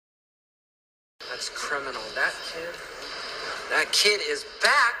That's criminal. That kid is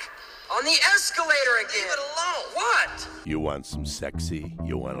back on the escalator again. Leave it alone. What? You want some sexy?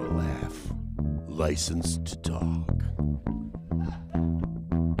 You want to laugh? License to Talk.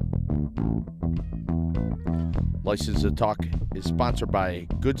 License to Talk is sponsored by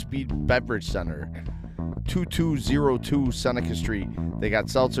Goodspeed Beverage Center, 2202 Seneca Street. They got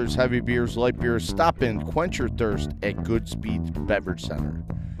seltzers, heavy beers, light beers. Stop in, quench your thirst at Goodspeed Beverage Center.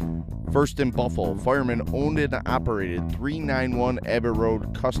 First in Buffalo, Fireman owned and operated 391 Abbott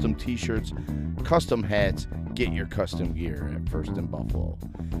Road. Custom t-shirts, custom hats. Get your custom gear at First in Buffalo.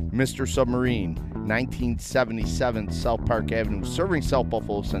 Mr. Submarine, 1977 South Park Avenue, serving South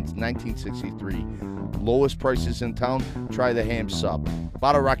Buffalo since 1963. Lowest prices in town. Try the ham sub.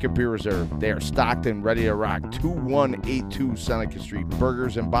 Bottle Rocket Beer Reserve. They are stocked and ready to rock. 2182 Seneca Street.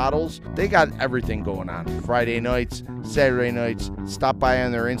 Burgers and bottles. They got everything going on. Friday nights, Saturday nights. Stop by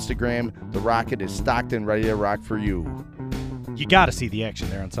on their Instagram. The Rocket is stocked and ready to rock for you. You got to see the action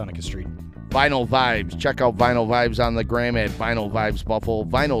there on Seneca Street. Vinyl Vibes. Check out Vinyl Vibes on the gram at Vinyl Vibes Buffalo.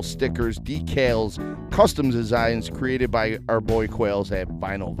 Vinyl stickers, decals, custom designs created by our boy Quails at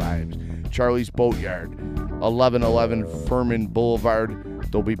Vinyl Vibes. Charlie's Boatyard, 1111 Furman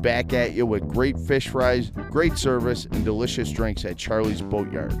Boulevard. They'll be back at you with great fish fries, great service, and delicious drinks at Charlie's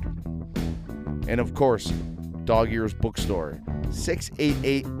Boatyard. And of course, Dog Ears Bookstore,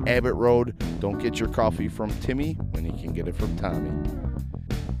 688 Abbott Road. Don't get your coffee from Timmy when you can get it from Tommy.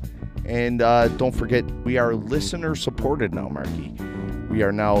 And don't forget, we are listener supported now, Marky. We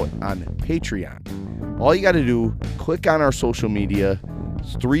are now on Patreon. All you got to do, click on our social media.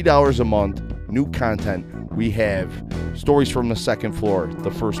 It's $3 a month, new content. We have Stories from the Second Floor,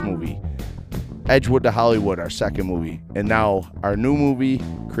 the first movie. Edgewood to Hollywood, our second movie. And now our new movie,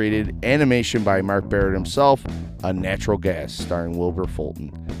 created animation by Mark Barrett himself, A Natural Gas, starring Wilbur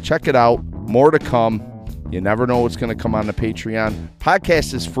Fulton. Check it out. More to come. You never know what's going to come on the Patreon.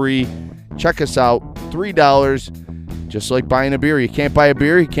 Podcast is free. Check us out. $3. Just like buying a beer. You can't buy a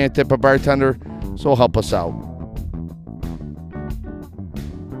beer. You can't tip a bartender. So help us out.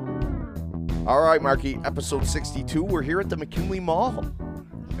 All right, Marky, episode 62. We're here at the McKinley Mall,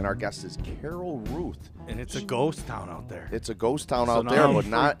 and our guest is Carol Ruth. And it's a ghost town out there. It's a ghost town So out now there, I'm but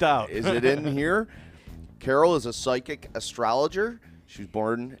not. freaked out. Is it in here? Carol is a psychic astrologer. She was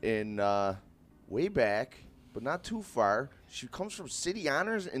born in way back, but not too far. She comes from City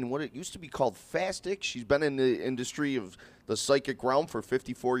Honors in what it used to be called Fastic. She's been in the industry of the psychic realm for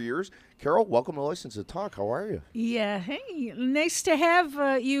 54 years. Carol, welcome to License to Talk. How are you? Yeah, hey, nice to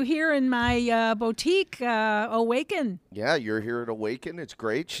have you here in my boutique, Awaken. Yeah, you're here at Awaken. It's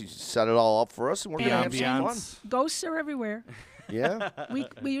great. She set it all up for us, and we're going to have some fun. Ghosts are everywhere. Yeah?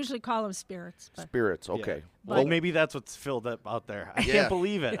 We usually call them spirits. But. Spirits, okay. Yeah. Well, maybe that's what's filled up out there. I can't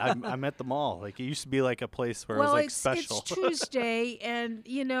believe it. I'm at the mall. Like, it used to be like a place where it was like special. It's Tuesday, and,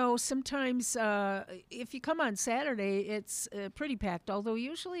 you know, sometimes if you come on Saturday, it's pretty packed, although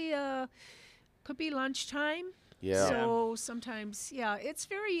usually could be lunchtime. Yeah. So sometimes, it's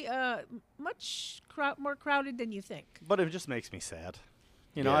very much more crowded than you think. But it just makes me sad.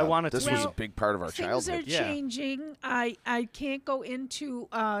 You know, I wanted this to. was a big part of our childhood. childhood. Things are changing. I can't go into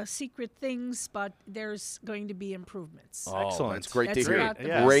secret things, but there's going to be improvements. Oh, excellent. That's great That's to hear. about the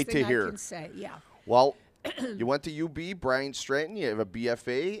Yeah. best Great thing to hear. I can say, yeah. Well, you went to UB, Brian Stratton. You have a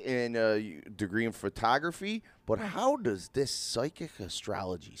BFA and a degree in photography. But how does this psychic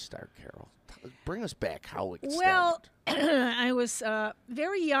astrology start, Carol? Bring us back how it Well, started. I was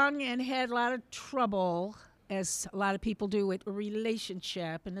very young and had a lot of trouble, as a lot of people do, with a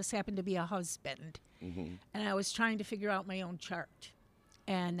relationship, and this happened to be a husband. Mm-hmm. And I was trying to figure out my own chart,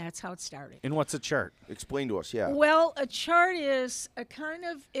 and that's how it started. And what's a chart? Explain to us, yeah. Well, a chart is a kind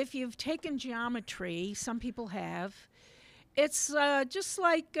of, if you've taken geometry, some people have, it's just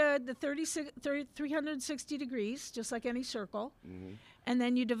like the 360 degrees, just like any circle. Mm-hmm. And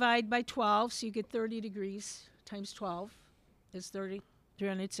then you divide by 12, so you get 30 degrees times 12 is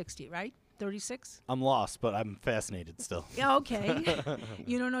 360, right? 36? I'm lost, but I'm fascinated still. Yeah, okay.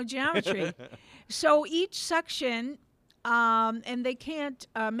 You don't know geometry. So each section, and they can't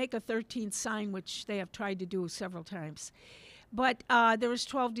make a 13th sign, which they have tried to do several times. But there was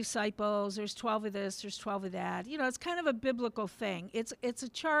 12 disciples, there's 12 of this, there's 12 of that. You know, it's kind of a biblical thing. It's a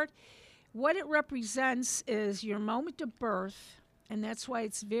chart. What it represents is your moment of birth, and that's why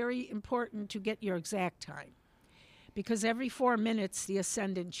it's very important to get your exact time. Because every 4 minutes, the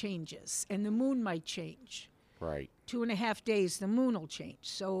ascendant changes, and the moon might change. Right. 2.5 days, the moon will change.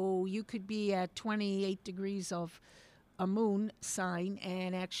 So you could be at 28 degrees of a moon sign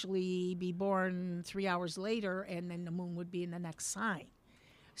and actually be born 3 hours later, and then the moon would be in the next sign.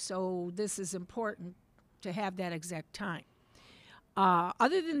 So this is important to have that exact time.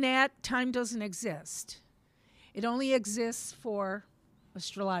 Other than that, time doesn't exist. It only exists for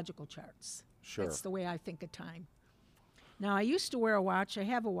astrological charts. Sure. That's the way I think of time. Now, I used to wear a watch. I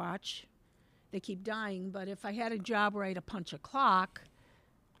have a watch. They keep dying, but if I had a job where I had to punch a clock,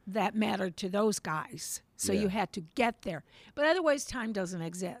 that mattered to those guys. So you had to get there. But otherwise, time doesn't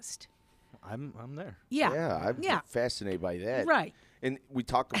exist. I'm there. Yeah. I'm fascinated by that. Right. And we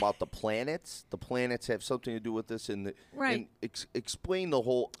talk about the planets. The planets have something to do with this. And explain the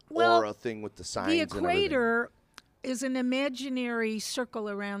whole aura thing with the signs. The equator is an imaginary circle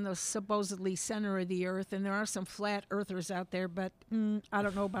around the supposedly center of the Earth, and there are some flat earthers out there, but I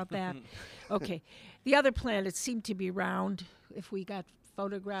don't know about that. Okay. The other planets seem to be round. If we got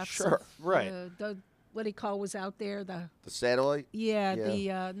photographs of the what do you call was out there? The satellite? Yeah.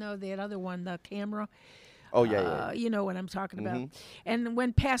 That other one, the camera. Oh, yeah. You know what I'm talking about. And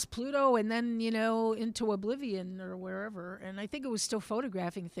went past Pluto and then, into oblivion or wherever. And I think it was still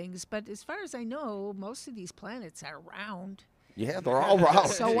photographing things. But as far as I know, most of these planets are round. Yeah, they're all round.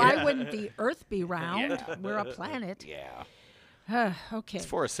 So why wouldn't the Earth be round? We're a planet. Yeah. Okay. It's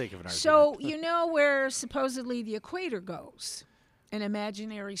for the sake of an argument. So you know where supposedly the equator goes? An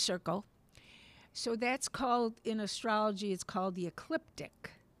imaginary circle. So that's called, in astrology, it's called the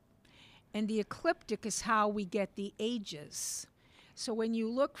ecliptic. And the ecliptic is how we get the ages. So when you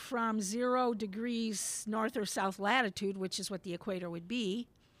look from 0 degrees north or south latitude, which is what the equator would be,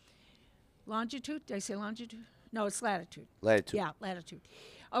 longitude? Did I say longitude? No, it's latitude. Latitude. Yeah, latitude.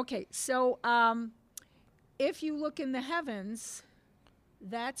 Okay, so if you look in the heavens,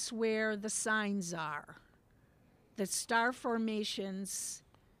 that's where the signs are. The star formations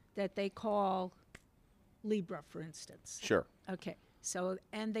that they call Libra, for instance. Sure. Okay. So,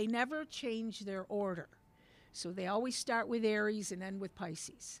 and they never change their order. So they always start with Aries and end with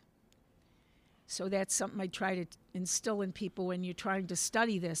Pisces. So that's something I try to instill in people when you're trying to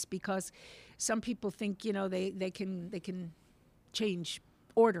study this, because some people think, they can change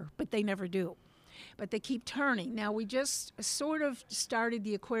order, but they never do. But they keep turning. Now, we just sort of started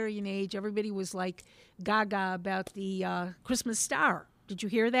the Aquarian age. Everybody was like gaga about the Christmas star. Did you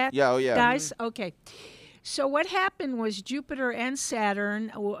hear that? Yeah, guys? Okay. So what happened was Jupiter and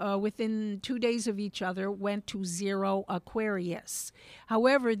Saturn, within 2 days of each other, went to 0 Aquarius.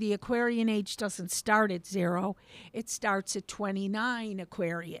 However, the Aquarian age doesn't start at 0. It starts at 29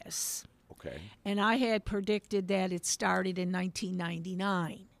 Aquarius. Okay. And I had predicted that it started in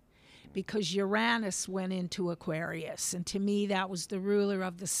 1999 because Uranus went into Aquarius. And to me, that was the ruler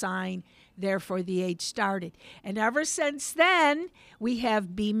of the sign. Therefore, the age started. And ever since then, we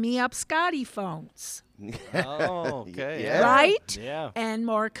have Beam Me Up Scotty phones. Oh, okay. Yeah. Right? Yeah. And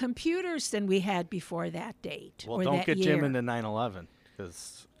more computers than we had before that date. Well, or don't that get year. Jim into 9/11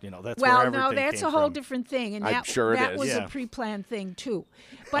 because that's well, where everything no, that's came a whole from. different thing, and I'm that sure it that is. was Yeah. a pre-planned thing too.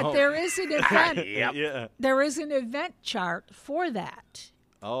 But there is an event. Yeah. There is an event chart for that.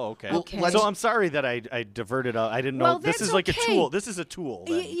 Oh, okay. Okay. So I'm sorry that I diverted. I didn't know. Well, this that's is like a okay. tool. This is a tool.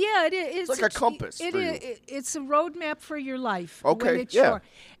 Then. Yeah, it is. It's like a compass for you. It's a roadmap for your life. Okay, when it's yeah.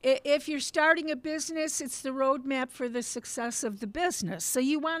 your- if you're starting a business, it's the roadmap for the success of the business. So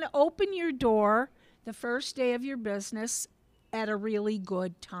you want to open your door the first day of your business at a really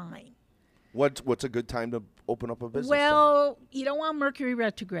good time. What's a good time to open up a business? Well, you don't want Mercury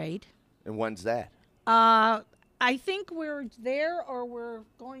retrograde. And when's that? I think we're there, or we're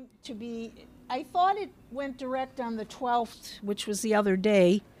going to be. I thought it went direct on the 12th, which was the other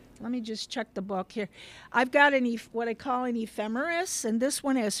day. Let me just check the book here. I've got what I call an ephemeris, and this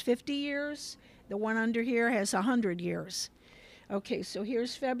one has 50 years. The one under here has 100 years. Okay, so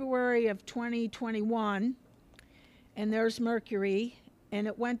here's February of 2021, and there's Mercury, and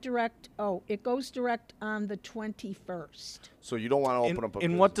it went direct. Oh, it goes direct on the 21st. So you don't want to open up a business.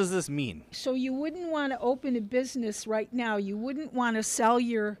 And what does this mean? So you wouldn't want to open a business right now. You wouldn't want to sell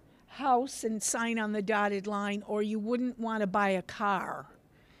your house and sign on the dotted line, or you wouldn't want to buy a car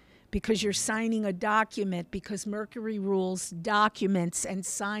because you're signing a document, because Mercury rules documents and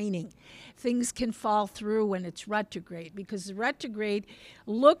signing. Things can fall through when it's retrograde, because the retrograde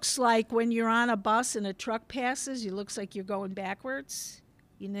looks like when you're on a bus and a truck passes, it looks like you're going backwards.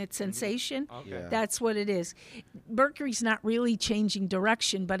 You know that sensation? Okay. Yeah. That's what it is. Mercury's not really changing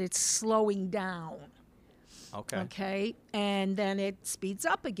direction, but it's slowing down. Okay. Okay? And then it speeds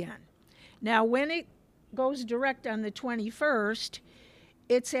up again. Now, when it goes direct on the 21st,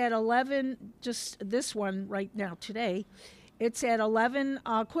 it's at 11, just this one right now today, it's at 11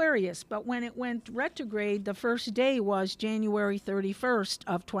 Aquarius. But when it went retrograde, the first day was January 31st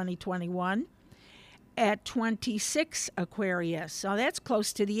of 2021. at 26 Aquarius. So that's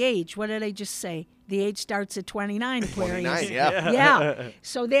close to the age. What did I just say? The age starts at 29 Aquarius. 29, yeah. Yeah.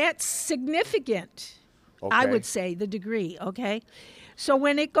 So that's significant, I Okay. would say, the degree, okay? So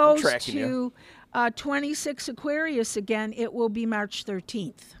when it goes tracking to 26 Aquarius again, it will be March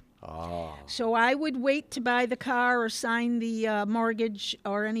 13th. Oh. So I would wait to buy the car or sign the mortgage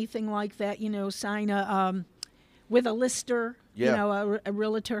or anything like that, sign with a lister, Yeah. a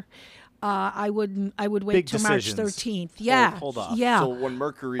realtor. I would wait Big till March decisions. 13th. Yeah. Hold off. Yeah. So when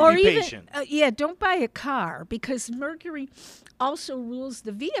Mercury... or Be even, patient. don't buy a car because Mercury also rules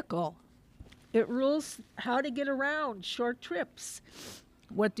the vehicle. It rules how to get around, short trips.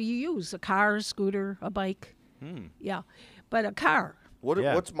 What do you use? A car, a scooter, a bike? Yeah. But a car.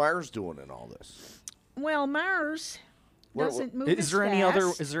 Yeah. What's Mars doing in all this? Well, Mars doesn't move Is as there any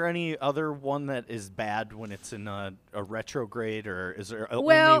fast. any other one that is bad when it's in a retrograde, or is there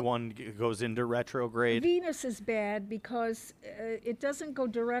Well, only one goes into retrograde? Venus is bad because it doesn't go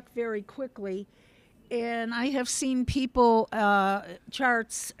direct very quickly. And I have seen people,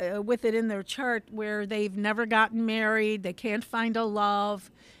 charts with it in their chart where they've never gotten married, they can't find a love.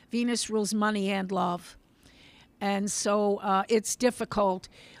 Venus rules money and love. And so it's difficult.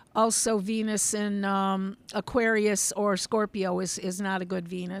 Also, Venus in Aquarius or Scorpio is not a good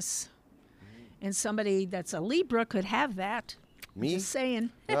Venus. And somebody that's a Libra could have that. Me? Just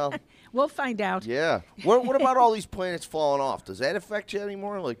saying. Well, We'll find out. yeah. What about all these planets falling off? Does that affect you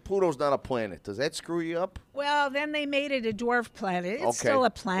anymore? Like Pluto's not a planet. Does that screw you up? Well, then they made it a dwarf planet. It's Okay. still a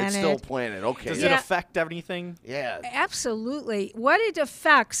planet. It's still a planet. Okay. Does Yeah. it affect anything? Yeah. Absolutely. What it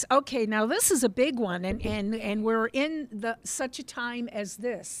affects. Okay, now this is a big one, and we're in such a time as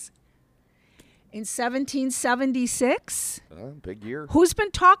this. In 1776, Big year. who's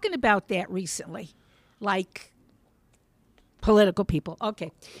been talking about that recently? Like political people.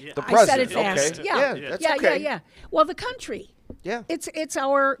 Okay. The I said it president. fast. Okay. Yeah. Yeah, that's yeah, okay. yeah. Well, the country. Yeah. It's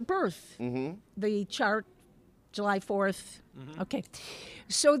our birth. Mm-hmm. The chart, July 4th. Okay.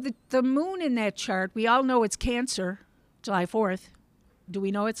 So the moon in that chart, we all know it's Cancer, July 4th. Do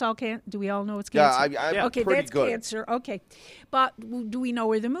we know it's all Do we all know it's Cancer? Yeah, I'm Okay, pretty that's good. Cancer. Okay. But do we know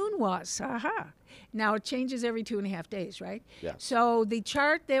where the moon was? Aha. Now it changes every 2.5 days, right? Yeah. So the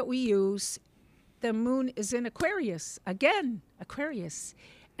chart that we use, the moon is in Aquarius. Again, Aquarius.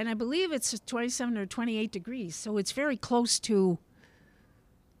 And I believe it's 27 or 28 degrees. So it's very close to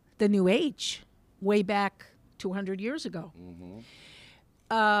the New Age, way back 200 years ago.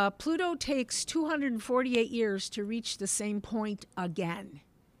 Pluto takes 248 years to reach the same point again.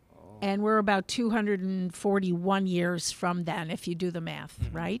 And we're about 241 years from then, if you do the math,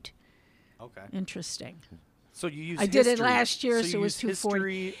 right? Okay. Interesting. So you use I did it history- last year, so so you it was use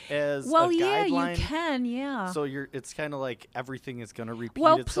 240. history as Well, a yeah, guideline. you can, yeah. So it's kind of like everything is going to repeat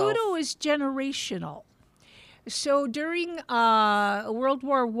Well, itself. Pluto is generational. So during World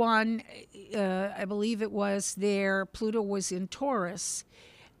War I, I believe it was there, Pluto was in Taurus.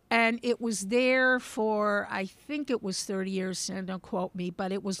 And it was there for, I think it was 30 years, and don't quote me,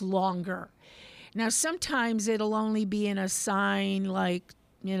 but it was longer. Now, sometimes it'll only be in a sign like,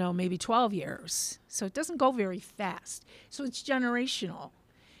 maybe 12 years. So it doesn't go very fast. So it's generational.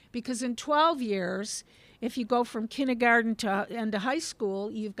 Because in 12 years, if you go from kindergarten to into high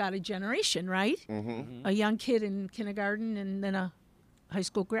school, you've got a generation, right? Mm-hmm. A young kid in kindergarten and then a high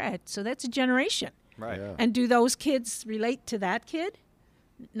school grad. So that's a generation. Right. Yeah. And do those kids relate to that kid?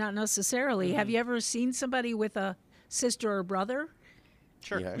 Not necessarily. Have you ever seen somebody with a sister or brother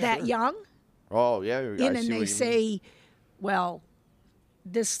Sure. Yeah, that sure. young? Oh, yeah. I And see then what they you say, mean. well,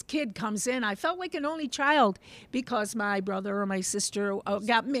 this kid comes in. I felt like an only child because my brother or my sister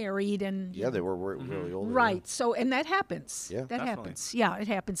got married and Yeah, they were really old. right. So and that happens. Yeah. that Definitely. happens. Yeah, it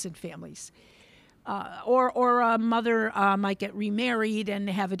happens in families. Or a mother might get remarried and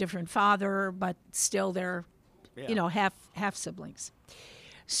have a different father, but still they're half siblings.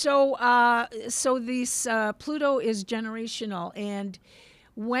 So this Pluto is generational, and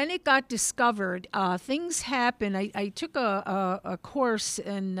when it got discovered, things happened. I took a course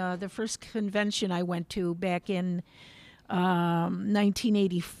in the first convention I went to back in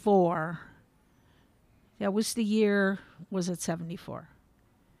 1984. That was the year, was it 74?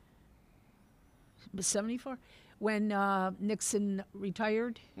 It was 74? When Nixon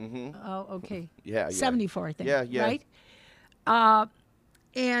retired? Mm-hmm. Oh, okay. Yeah. 74, I think. Yeah, yeah. Right?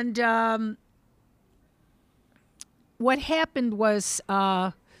 And what happened was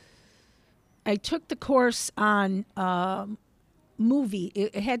I took the course on movie.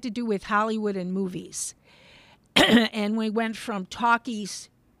 It had to do with Hollywood and movies. And we went from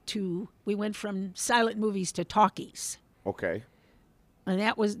silent movies to talkies. Okay. And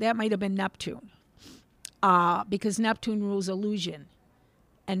that might have been Neptune. because Neptune rules illusion,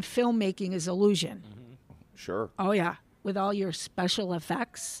 and filmmaking is illusion. Sure. Oh, yeah, with all your special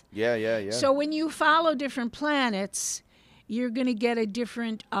effects. Yeah. So when you follow different planets, you're going to get a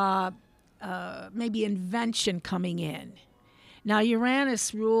different maybe invention coming in. Now,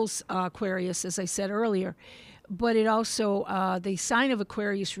 Uranus rules Aquarius, as I said earlier, but it also, the sign of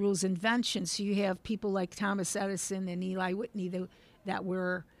Aquarius rules invention. So you have people like Thomas Edison and Eli Whitney that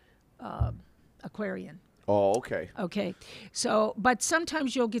were Aquarian. Oh, okay. Okay. So, but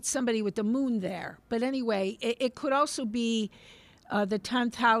sometimes you'll get somebody with the moon there. But anyway, it could also be the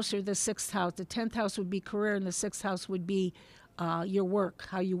 10th house or the 6th house. The 10th house would be career, and the 6th house would be your work,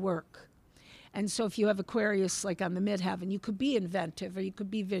 how you work. And so if you have Aquarius like on the midheaven, you could be inventive or you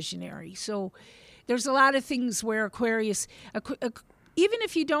could be visionary. So there's a lot of things where Aquarius, even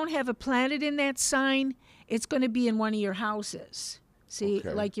if you don't have a planet in that sign, it's going to be in one of your houses. See,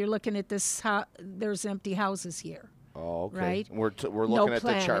 like you're looking at this, there's empty houses here. Oh, okay. Right? We're looking at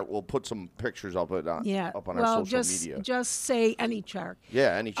the chart. We'll put some pictures of it up on our social media. Just say any chart.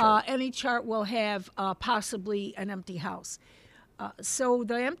 Yeah, any chart. Any chart will have possibly an empty house. So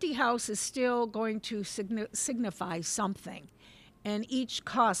the empty house is still going to signify something. And each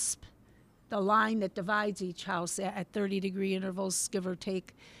cusp, the line that divides each house at 30-degree intervals, give or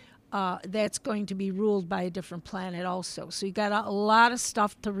take, that's going to be ruled by a different planet also. So you got a lot of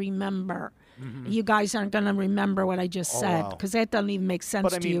stuff to remember. Mm-hmm. You guys aren't going to remember what I just said because that doesn't even make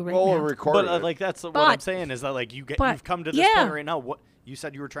sense to you right now. But like that's what I'm saying is that like you've come to this point right now. What you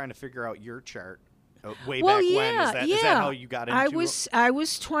said you were trying to figure out your chart way back when. Is that how you got into it? I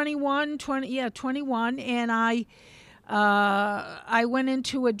was 21, and I went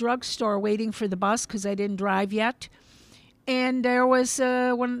into a drugstore waiting for the bus because I didn't drive yet. And there was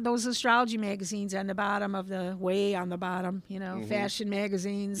one of those astrology magazines on the bottom way on the bottom, fashion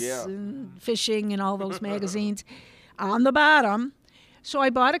magazines and fishing and all those magazines on the bottom. So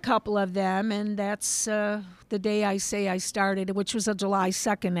I bought a couple of them, and that's the day I say I started, which was July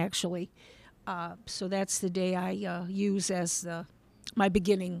 2nd, actually. So that's the day I use as my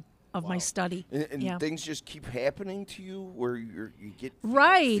beginning of my study. And things just keep happening to you where you get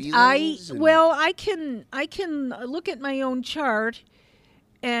right. I can look at my own chart,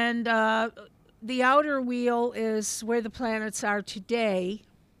 and the outer wheel is where the planets are today.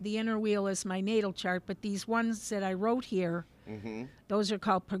 The inner wheel is my natal chart, but these ones that I wrote here, those are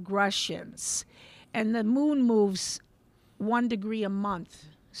called progressions. And the moon moves 1 degree a month.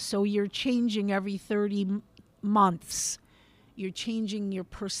 So you're changing every 30 months. You're changing your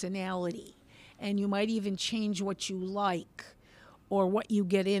personality. And you might even change what you like or what you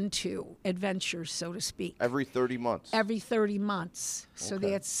get into, adventures, so to speak. Every 30 months? Every 30 months. So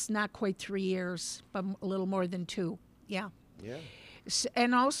that's not quite 3 years, but a little more than 2. Yeah.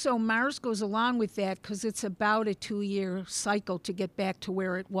 And also Mars goes along with that because it's about a 2-year cycle to get back to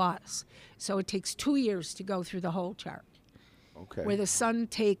where it was. So it takes 2 years to go through the whole chart. Okay. Where the sun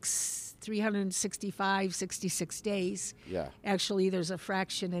takes 365, 66 days. Yeah. Actually, there's a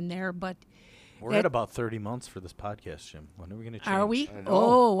fraction in there, but... We're at about 30 months for this podcast, Jim. When are we going to change? Are we?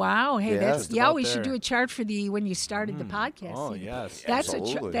 Oh, wow. Hey, we should do a chart for when you started the podcast. Oh, yes.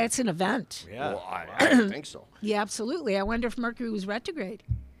 That's an event. Yeah. Well, I think so. Yeah, absolutely. I wonder if Mercury was retrograde.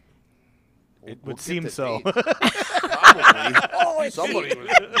 It would seem so. Probably. Somebody was.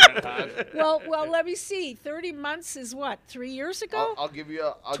 Well, let me see. 30 months is what? 3 years ago? I'll give you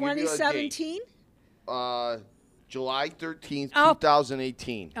a 2017? July 13th,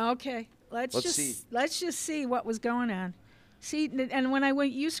 2018. Okay. Let's just see what was going on. See, and when I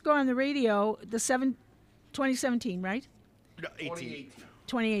used to go on the radio, 2017, right? 2018.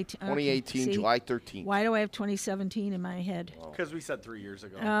 2018, July 13th. Why do I have 2017 in my head? Because we said 3 years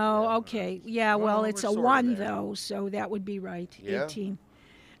ago. Oh, okay. Yeah, well it's a 1, though, so that would be right. Yeah. 18.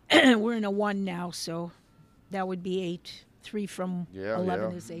 We're in a 1 now, so that would be 8. 3 from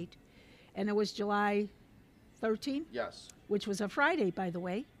 11 is 8. And it was July 13th? Yes. Which was a Friday, by the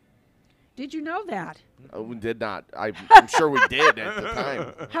way. Did you know that? We did not. I'm sure we did at the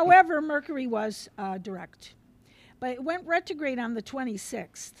time. However, Mercury was direct. But it went retrograde on the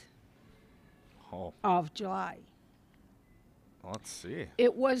 26th of July. Let's see.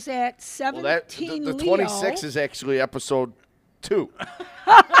 It was at 17 the Leo. 26th is actually episode 2.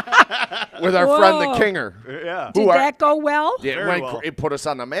 With our friend the Kinger. Yeah. Did that go well? Yeah, it put us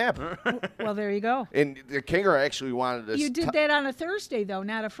on the map. Well, there you go. And the Kinger actually wanted us. You did that on a Thursday, though,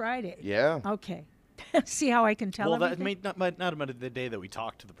 not a Friday. Yeah. Okay. See how I can tell Well, everything? that might not have been the day that we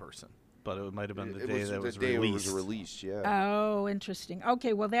talked to the person. But it might have been the day that it was released. released. It was released, yeah. Oh, interesting.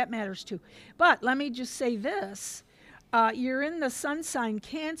 Okay, well, that matters too. But let me just say this. you're in the sun sign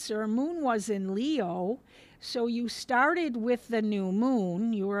Cancer. Moon was in Leo. So you started with the new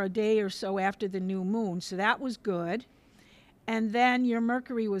moon. You were a day or so after the new moon. So that was good. And then your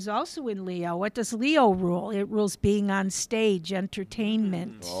Mercury was also in Leo. What does Leo rule? It rules being on stage,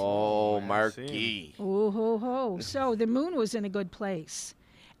 entertainment. Oh, Marquis. Oh, ho, ho. So the moon was in a good place.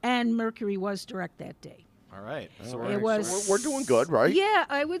 And Mercury was direct that day. All right. So we're doing good, right? Yeah,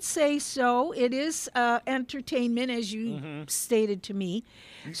 I would say so. It is entertainment, as you stated to me.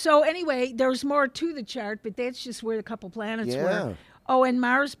 So anyway, there's more to the chart, but that's just where a couple planets were. Oh, and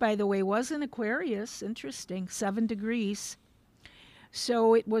Mars, by the way, was in Aquarius. Interesting. 7 degrees.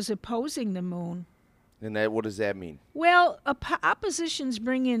 So it was opposing the moon. And what does that mean? Well, oppositions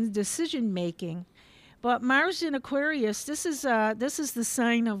bring in decision making. But Mars in Aquarius, this is the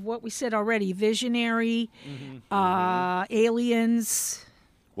sign of what we said already: visionary, aliens.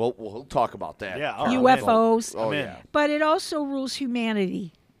 Well, we'll talk about that. Yeah, UFOs. Oh, yeah. But it also rules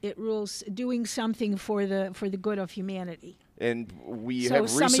humanity. It rules doing something for the good of humanity. And we so have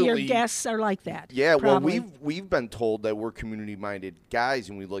recently. Some of your guests are like that. Yeah, probably. well, we've been told that we're community-minded guys,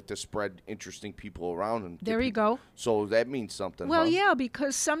 and we like to spread interesting people around. And there you go. So that means something. Well, huh? yeah,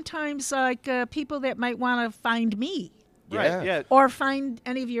 because sometimes people that might want to find me. Yeah. Yeah. Or find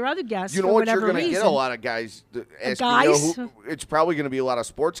any of your other guests. You know for what? whatever You're going to reason. get a lot of guys asking guys? you. It's probably going to be a lot of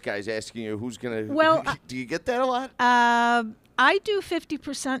sports guys asking you who's going to. Well, do you get that a lot? I do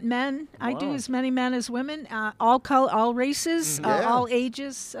 50% men. Wow. I do as many men as women. All races, all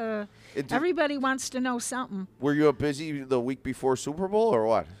ages. Everybody wants to know something. Were you busy the week before Super Bowl or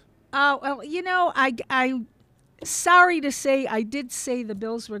what? Well, I sorry to say, I did say the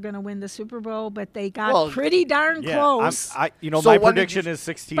Bills were going to win the Super Bowl, but they got pretty darn close. So my prediction is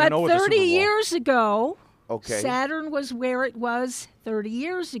 16-0 but with the Super 30 Bowl. years ago, okay, Saturn was where it was 30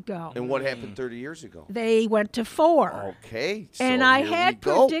 years ago. And what happened 30 years ago? They went to 4. Okay. So and I here had we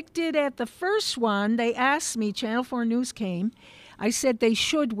go. predicted at the first one, they asked me, Channel 4 News came, I said they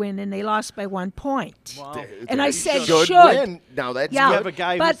should win, and they lost by 1 point. Wow. And I said should. should. Win. Now that's Yeah. You good. have a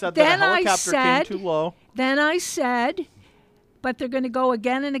guy who But said then that a I helicopter said- came too low. Then I said, but they're going to go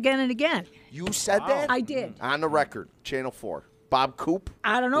again and again and again. You said that? I did. On the record, Channel 4. Bob Coop?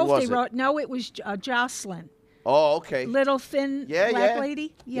 I don't know Who if was they it? wrote. No, it was Jocelyn. Oh, okay. Little thin black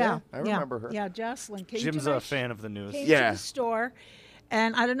lady. Yeah, I remember her. Yeah, Jocelyn came Jim's to a fan of the news. came Yeah. to the store,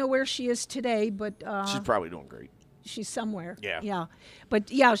 and I don't know where she is today, but She's probably doing great. she's somewhere. Yeah. Yeah.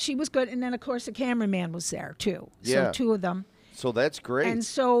 But yeah, she was good. And then, of course, the cameraman was there, too. Yeah. So 2 of them. So that's great. And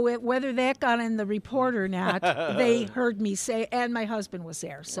so whether that got in the report or not, they heard me say, and my husband was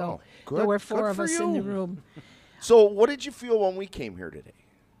there. So Wow. Good. there were Good 4 of for us in the you. room. So what did you feel when we came here today?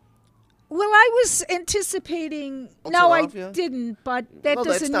 Well, I was anticipating. Don't No, you I love ya? didn't. But that No,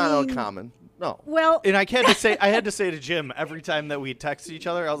 doesn't that's not mean. uncommon. No. Well, And I had to say to Jim every time that we text each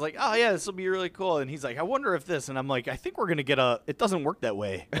other, I was like, "Oh yeah, this will be really cool." And he's like, "I wonder if this," and I'm like, "I think we're gonna get It doesn't work that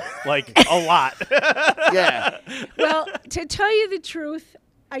way, like a lot." Yeah. well, to tell you the truth,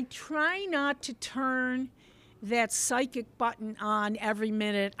 I try not to turn that psychic button on every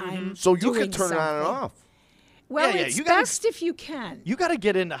minute I'm So you doing can turn it on and something. off. Well, Yeah, it's you gotta- best if you can. You got to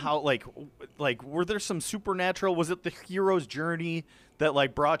get into how like were there some supernatural? Was it the hero's journey that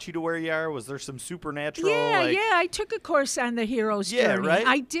like brought you to where you are? Was there some supernatural? Yeah, like, I took a course on the hero's Yeah, journey. right?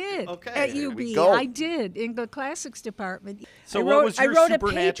 I did Okay. at There we UB. go. I did in the classics department. So I what wrote, was your I wrote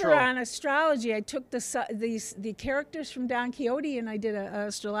supernatural? a paper on astrology. I took the characters from Don Quixote and I did an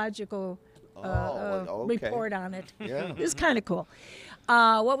astrological okay. report on it. Yeah. It was kind of cool.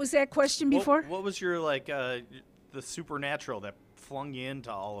 What was that question before? What was your like the supernatural that flung you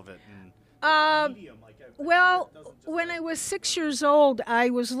into all of it? Medium, like, Well, when I was 6 years old,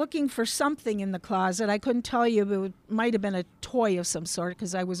 I was looking for something in the closet. I couldn't tell you, but it might have been a toy of some sort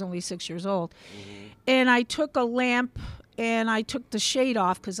because I was only 6 years old. And I took a lamp and I took the shade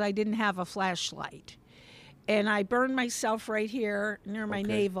off because I didn't have a flashlight. And I burned myself right here near my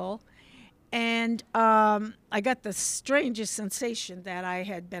navel. And I got the strangest sensation that I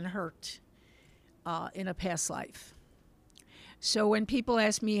had been hurt in a past life. So when people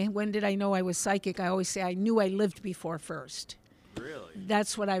ask me, when did I know I was psychic, I always say I knew I lived before first. Really?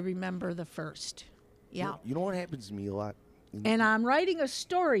 That's what I remember the first. Yeah. You know what happens to me a lot? And I'm writing a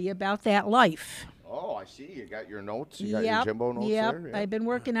story about that life. Oh, I see. You got your notes. You got Yep. your Jimbo notes Yep. there. Yeah. I've been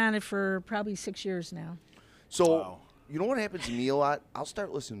working on it for probably 6 years now. So, Wow. you know what happens to me a lot? I'll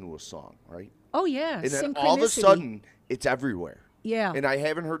start listening to a song, right? Oh, yeah. And then Synchronicity. all of a sudden, it's everywhere. Yeah. And I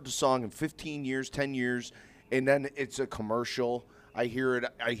haven't heard the song in 15 years, 10 years, and then it's a commercial. I hear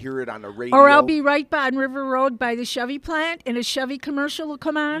it on the radio. Or I'll be right by on River Road by the Chevy plant, and a Chevy commercial will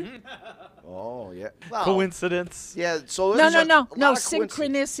come on. Oh, yeah. Well, Coincidence. Yeah, so No, there's no, a no, lot no. of coincidence.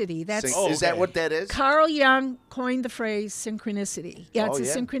 Synchronicity. That's Is that okay. what that is? Carl Jung coined the phrase synchronicity. Yeah, it's Oh, a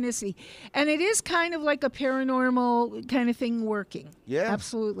yeah. synchronicity. And it is kind of like a paranormal kind of thing working. Yeah.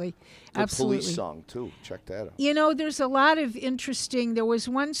 Absolutely. Good Absolutely. police song, too. Check that out. You know, there's a lot of interesting. There was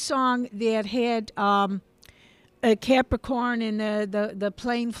one song that had a Capricorn and the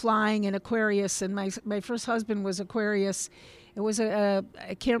plane flying in Aquarius, and my first husband was Aquarius. It was I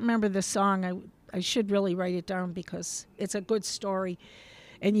can't remember the song. I should really write it down because it's a good story,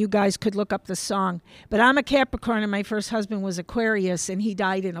 and you guys could look up the song. But I'm a Capricorn, and my first husband was Aquarius, and he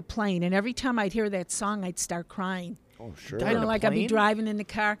died in a plane. And every time I'd hear that song, I'd start crying. Oh, sure. Died You in know, a like I'd be plane? driving in the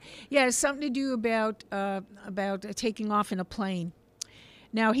car. Yeah, it's something to do about taking off in a plane.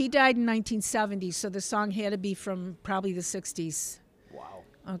 Now, he died in 1970, so the song had to be from probably the 60s. Wow.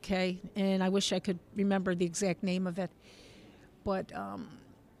 Okay, and I wish I could remember the exact name of it. But,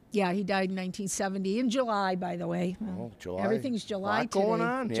 yeah, he died in 1970, in July, by the way. Oh, July. Everything's July Lot today. going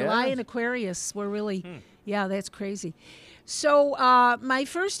on, July yeah. and Aquarius, we're really, yeah, that's crazy. So my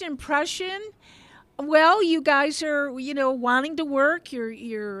first impression, well, you guys are, you know, wanting to work.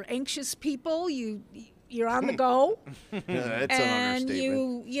 You're anxious people. You're on the go. Yeah, that's an And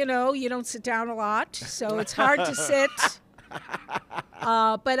understatement. you know, you don't sit down a lot, so it's hard to sit.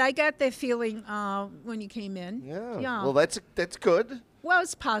 But I got that feeling when you came in. Yeah. Well, that's good. Well,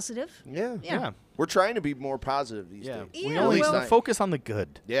 it's positive. Yeah. Yeah. We're trying to be more positive these Yeah. days. We Yeah, only well- focus on the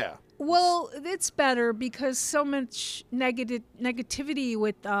good. Yeah. Well, it's better because so much negativity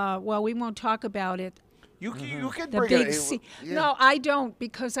with. Well, we won't talk about it. You can The bring big it. C. Yeah. No, I don't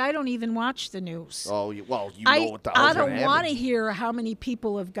because I don't even watch the news. Oh, you know what the I hell's don't gonna want to happen. hear how many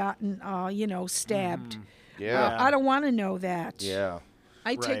people have gotten, stabbed. Yeah. I don't want to know that. Yeah.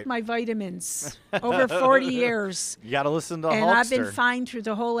 I take Right. my vitamins over 40 years, You got to listen to and Hulkster. I've been fine through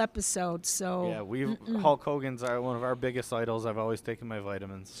the whole episode. So Yeah, Hulk Hogan's one of our biggest idols. I've always taken my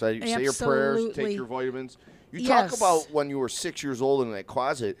vitamins. Say your prayers, Absolutely. take your vitamins. You Yes. talk about when you were 6 years old in that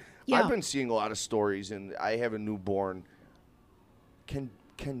closet. Yeah. I've been seeing a lot of stories, and I have a newborn.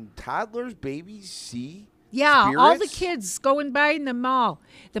 Can toddlers, babies see? yeah, all the spirits? kids going by in the mall.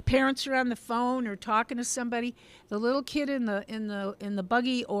 The parents are on the phone or talking to somebody. The little kid in the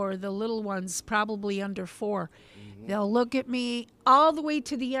buggy or the little ones probably under 4. Mm-hmm. They'll look at me all the way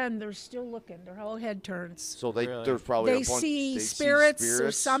to the end. They're still looking. Their whole head turns. So Really? there's probably They a bunch. see they spirits see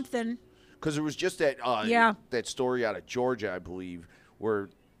or something. Because it was just that Yeah. that story out of Georgia, I believe, where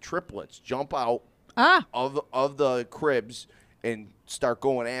triplets jump out Ah, of the cribs and start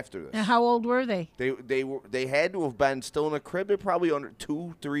going after this. and how old were they? They had to have been still in a crib. They're probably under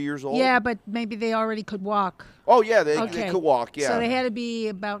 2-3 years old. Yeah, but maybe they already could walk. Oh yeah, they Okay. could walk. Yeah. So they had to be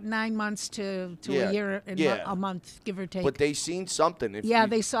about 9 months to Yeah. a year and Yeah. a month, give or take. But they seen something. yeah,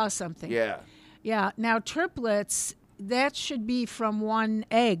 they saw something. Yeah. Yeah. Now triplets, that should be from one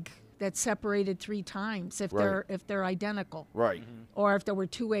egg that's separated 3 times if Right. they're identical. Right. Or if there were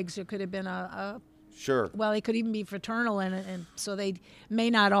 2 eggs, there could have been Sure. well, they could even be fraternal, and so they may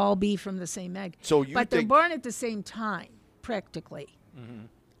not all be from the same egg. So you but they're think- born at the same time, practically.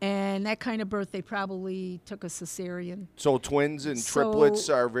 And that kind of birth, they probably took a cesarean. So twins and So- triplets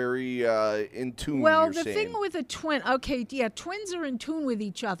are very in tune. Well, you're the saying. thing with a twin, okay, yeah, twins are in tune with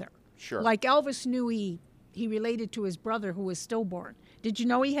each other. Sure. Like Elvis knew he related to his brother who was stillborn. Did you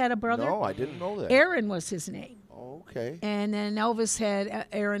know he had a brother? No, I didn't know that. Aaron was his name. Oh, okay. And then Elvis had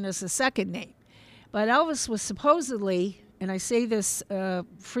Aaron as a second name. But Elvis was supposedly, and I say this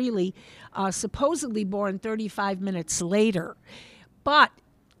freely, supposedly born 35 minutes later. But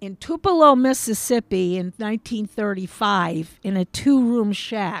in Tupelo, Mississippi in 1935, in a 2-room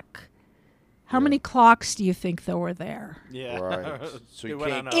shack, how many clocks do you think there were there? Yeah. Right. So you It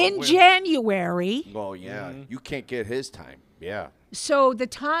went can't- on a In whim. January, Oh yeah, you can't get his time. Yeah. so the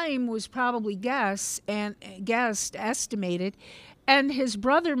time was probably estimated, and his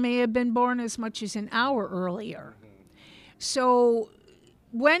brother may have been born as much as an hour earlier. So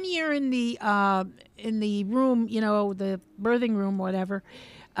when you're in the room, you know, the birthing room, whatever,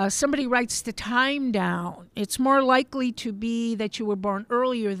 somebody writes the time down. It's more likely to be that you were born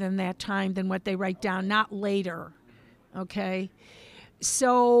earlier than that time than what they write down, not later. Okay.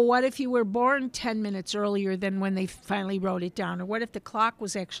 So what if you were born 10 minutes earlier than when they finally wrote it down? Or what if the clock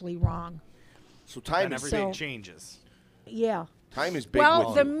was actually wrong? So time And is everything So- changes. Yeah. time is big.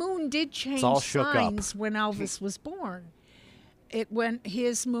 Well, with the you. moon did change all shook up. signs when Elvis was born. When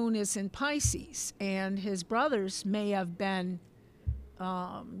his moon is in Pisces, and his brothers may have been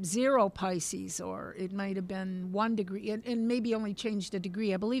 0 Pisces, or it might have been 1 degree, and maybe only changed a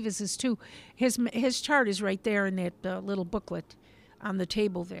degree. I believe this is 2. His chart is right there in that little booklet on the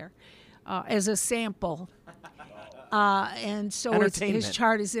table there. as a sample. And so his Entertainment.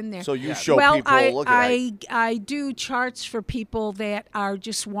 chart is in there. So you show well, people, look at it. I do charts for people that are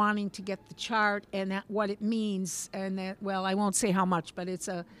just wanting to get the chart and what it means, and that, well, I won't say how much, but it's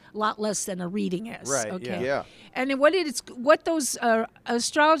a lot less than a reading is. Right, Okay. Yeah. And then what those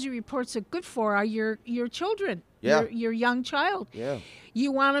astrology reports are good for are your children. Yeah. Your young child. Yeah.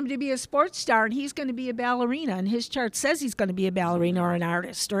 You want him to be a sports star, and he's going to be a ballerina, and his chart says he's going to be a ballerina or an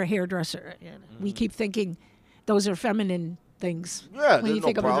artist or a hairdresser. We keep thinking those are feminine things Yeah, when there's you no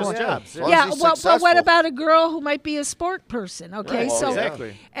think of a problem. boy. jobs. As long Yeah, as he's well, but what successful. about a girl who might be a sport person? Okay, Right. so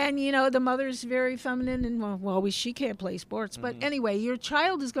Exactly. and the mother's very feminine, and she can't play sports. But Mm-hmm. anyway, your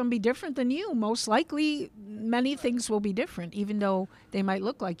child is going to be different than you. Most likely, many things will be different, even though they might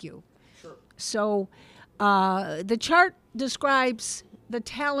look like you. Sure. So, the chart describes the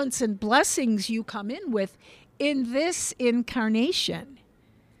talents and blessings you come in with in this incarnation.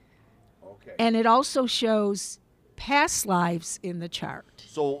 Okay. And it also shows past lives in the chart.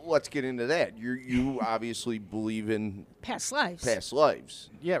 So let's get into that. You obviously believe in Past lives. past lives.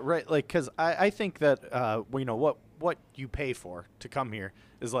 Yeah, right. Like, because I think that what you pay for to come here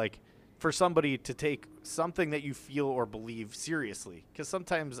is like for somebody to take something that you feel or believe seriously. Because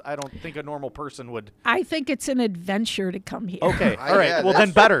sometimes I don't think a normal person would. I think it's an adventure to come here. Okay, I- all right. yeah, well,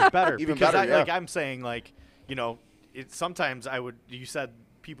 then better. Even because better, yeah. I'm saying sometimes I would. You said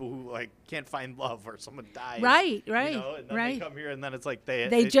people who like can't find love or someone dies. Right, you right, know, and then right. They come here and then it's like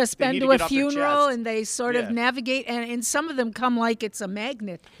they Just they been need to get a off their funeral chest. and they sort of Yeah. navigate, and some of them come like it's a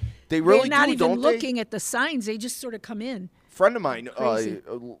magnet. They really They're not do, even don't looking at the signs. They just sort of come in. Friend of mine Crazy.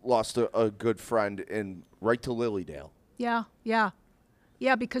 lost a good friend and right to Lilydale. Yeah, yeah.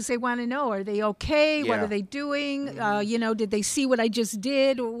 Yeah, because they want to know, are they okay? What Yeah. are they doing? Did they see what I just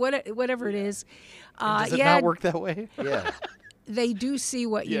did? Or whatever it is. Does it yeah, not work that way? Yeah. they do see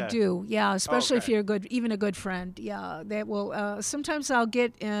what you Yeah. do. Yeah, especially if Okay. you're even a good friend. Yeah, that will. Sometimes I'll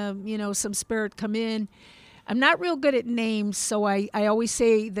get, some spirit come in. I'm not real good at names, so I always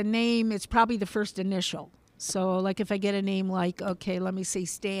say the name is probably the first initial. So, like if I get a name like, okay, let me say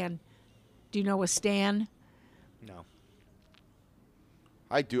Stan. Do you know a Stan? No.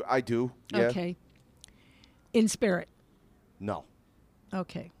 I do. Yeah. Okay. In spirit. No.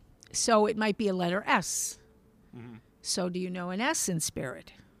 Okay. So it might be a letter S. Mm-hmm. So do you know an S in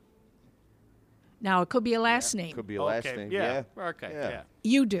spirit? Now, it could be a last name. Could be a last Okay, name. Yeah. Yeah. Okay. Yeah. Yeah.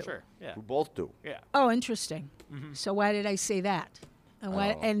 You do. Sure. Yeah. We both do. Yeah. Oh, interesting. Mm-hmm. So why did I say that? And, Oh.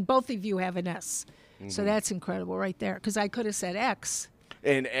 and both of you have an S. Mm-hmm. So that's incredible right there. Because I could have said X,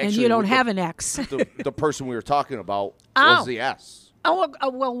 And actually, and you don't the- have an X. the person we were talking about Oh. was the S.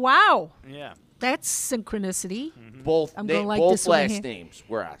 well, wow. Yeah. That's synchronicity. Both I'm gonna like both this one last here. names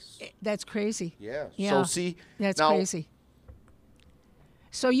were S. That's crazy. Yeah. Yeah. So see, That's now, crazy.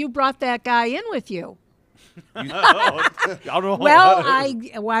 So you brought that guy in with you. I don't know. Well,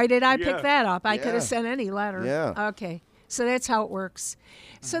 why did I Yeah. pick that up? I could Yeah. have sent any letter. Yeah. Okay. So that's how it works.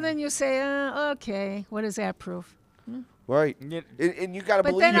 So then you say, okay, what does that prove? Right. Yeah. And you got to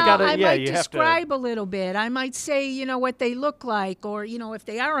But believe then it. I yeah, might you have to- describe a little bit. I might say, what they look like, or, if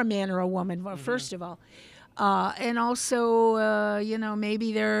they are a man or a woman, well, Mm-hmm. first of all. And also,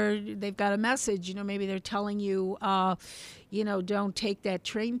 maybe they've got a message. Maybe they're telling you, don't take that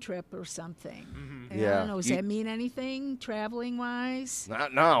train trip or something. And I Yeah. don't know. Does You- that mean anything traveling wise?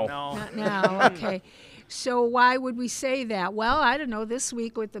 Not now. No. Not now. Okay. So why would we say that? Well, I don't know. This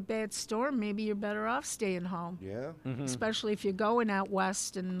week with the bad storm, maybe you're better off staying home. Yeah. Especially if you're going out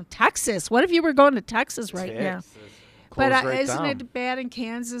west in Texas. What if you were going to Texas right now? Texas. But Close right isn't down. it bad in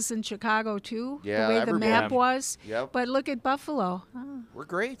Kansas and Chicago too? Yeah, the way the everybody- map was. Yep. But look at Buffalo. Oh, We're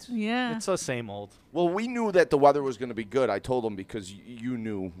great. yeah. It's the same old. Well, we knew that the weather was going to be good. I told them because you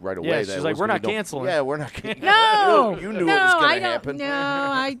knew right away. Yeah, that she's it like, was "We're gonna not be canceling." Yeah, we're not canceling. No, you knew no, it was going I to don't. happen.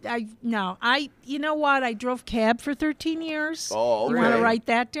 No, you know what? I drove cab for 13 years. Oh, You want to okay. write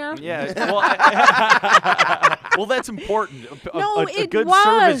that down? Yeah. Well, well, that's important. No, a it good was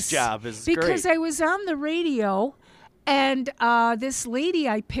service job is because great. I was on the radio, and this lady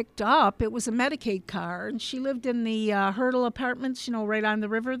I picked up, it was a Medicaid car, and she lived in the Hurdle Apartments, right on the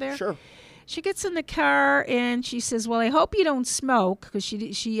river there. Sure. She gets in the car and she says, "Well, I hope you don't smoke," because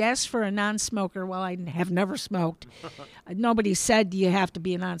she asked for a non-smoker. Well, I have never smoked. Nobody said you have to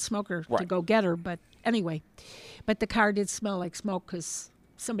be a non-smoker to Right. go get her, but anyway. But the car did smell like smoke because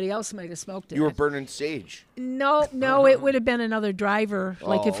somebody else might have smoked it. You were burning sage. No, it would have been another driver,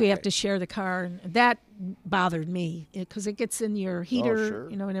 like Oh, if we have okay. to share the car. And that bothered me because it gets in your heater, sure.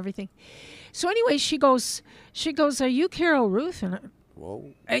 and everything. So anyway, she goes, "Are you Carol Ruth?" And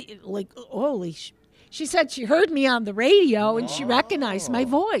Whoa. holy. She said she heard me on the radio and she recognized my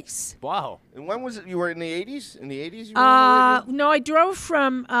voice. Wow. And when was it? You were in the 80s? In the 80s you were on the radio? No, I drove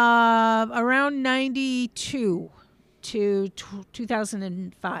from around 92 to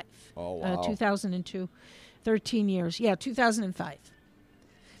 2005. Oh, wow. 2002. 13 years. Yeah, 2005.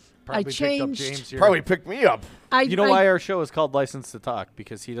 Probably picked up changed- James here. Probably picked me up. You know why our show is called License to Talk?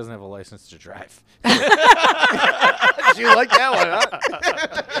 Because he doesn't have a license to drive. You like that one, huh?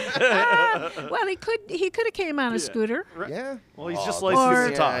 Well, he could have came on a scooter. Yeah. Well, he's just don't licensed Or-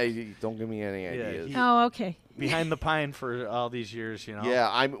 to talk. Don't give me any ideas. he- Oh, okay. Behind the pine for all these years, you know.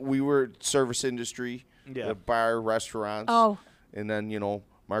 Yeah, we were service industry, Yeah. bar, restaurants. Oh. And then,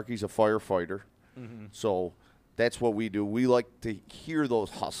 Marky's a firefighter. So that's what we do. We like to hear those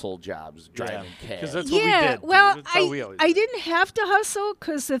hustle jobs, driving cabs. Because that's what we Yeah, did. well, That's how we always I did. didn't have to hustle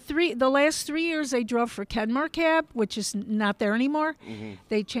because the last 3 years I drove for Kenmore Cab, which is not there anymore.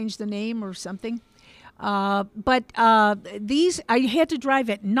 They changed the name or something. But these I had to drive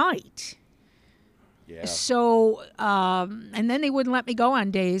at night. Yeah. So, and then they wouldn't let me go on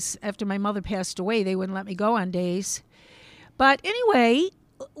days. After my mother passed away, they wouldn't let me go on days. But anyway,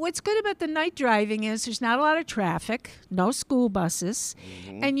 what's good about the night driving is there's not a lot of traffic, no school buses,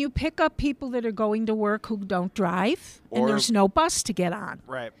 and you pick up people that are going to work who don't drive, and Or- there's no bus to get on.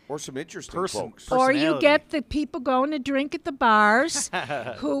 Right. Or some interesting Person- folks. per- Or you Personality. get the people going to drink at the bars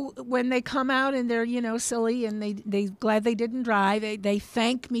who, when they come out and they're, silly and they glad they didn't drive, they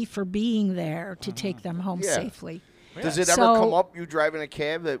thank me for being there to take them home Yeah. safely. Does it ever So- come up, you driving a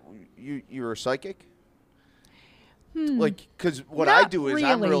cab, that you're a psychic? Like, because what I Not do is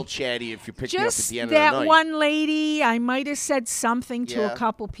I'm really. real chatty if you pick me up at Just the end that of the night. one lady, I might have said something to Yeah. a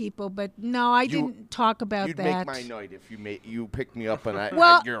couple people, but no, I didn't talk about You'd that. make my night if you picked me up and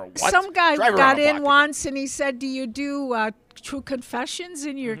Well, you're a what? some guy Drive around got a in block once and he said, "Do you do true confessions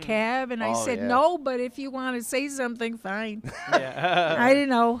in your cab?" And I Oh, said, yeah. "No, but if you want to say something, fine." Yeah. I didn't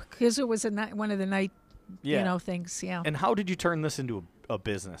know because it was one of the night, Yeah. things. Yeah. And how did you turn this into a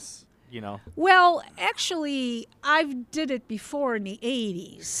business? Well, actually, I've did it before in the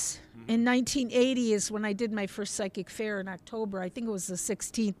 80s. In 1980 is when I did my first psychic fair in October. I think it was the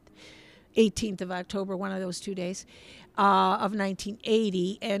 16th, 18th of October, one of those 2 days of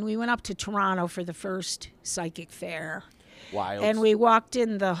 1980. And we went up to Toronto for the first psychic fair. Wild. And we walked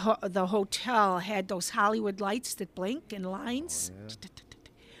in, the hotel had those Hollywood lights that blink and lines.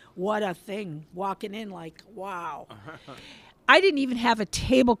 What a thing, walking in like, wow. I didn't even have a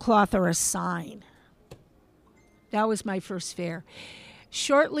tablecloth or a sign. That was my first fair.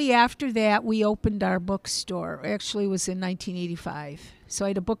 Shortly after that, we opened our bookstore. Actually, it was in 1985. So I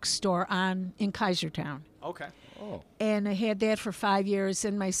had a bookstore in Kaisertown. Okay. And I had that for 5 years,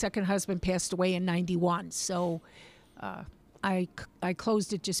 and my second husband passed away in 91. So I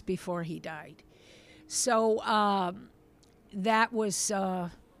closed it just before he died. So that was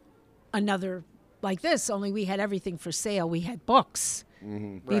another like this, only we had everything for sale. We had books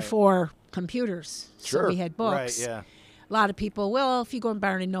before computers. Sure. So we had books. Right, yeah. A lot of people, well, if you go in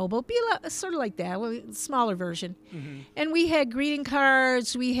Barnes & Noble, be sort of like that, well, smaller version. And we had greeting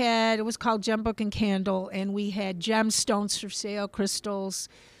cards. It was called Gem Book and Candle, and we had gemstones for sale, crystals,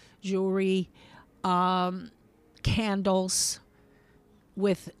 jewelry, candles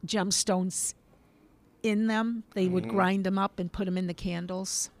with gemstones in them. They would grind them up and put them in the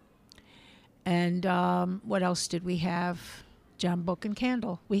candles. And what else did we have? Gem Book and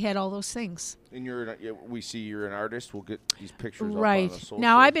Candle. We had all those things. And we see you're an artist. We'll get these pictures Right. up on the social.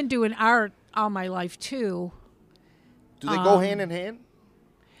 Now, I've been doing art all my life, too. Do they go hand in hand?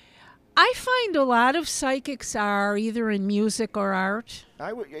 I find a lot of psychics are either in music or art.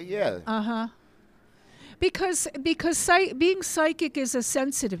 Yeah. Because being psychic is a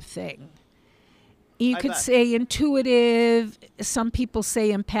sensitive thing. You could bet. say intuitive. Some people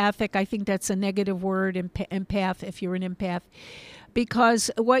say empathic. I think that's a negative word, empath, if you're an empath. Because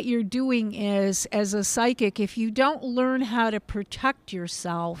what you're doing is, as a psychic, if you don't learn how to protect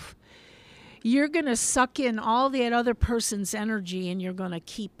yourself, you're going to suck in all that other person's energy and you're going to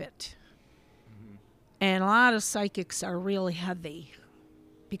keep it. And a lot of psychics are really heavy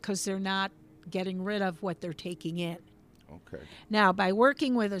because they're not getting rid of what they're taking in. Okay. Now, by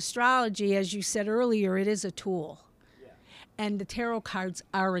working with astrology, as you said earlier, it is a tool. And the tarot cards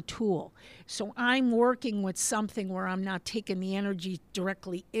are a tool. So I'm working with something where I'm not taking the energy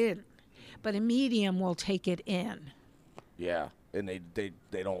directly in, but a medium will take it in. Yeah. And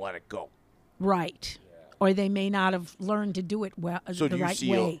they don't let it go. Right. Or they may not have learned to do it well, So the do you right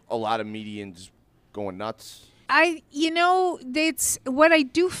see way. a lot of medians going nuts? It's what I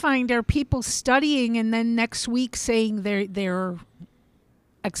do find are people studying and then next week saying they're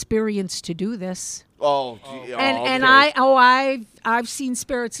experience to do this. And I've seen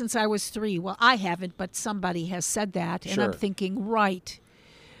spirits since I was 3. Well, I haven't, but somebody has said that, and I'm Sure. thinking, right.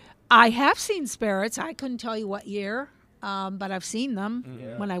 I have seen spirits. I couldn't tell you what year, but I've seen them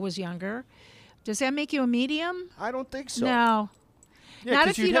when I was younger. Does that make you a medium? I don't think so. No. Yeah, Not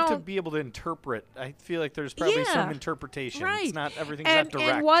because if you'd you have to don't- be able to interpret. I feel like there's probably Yeah, some interpretation. Right. It's not everything's and, not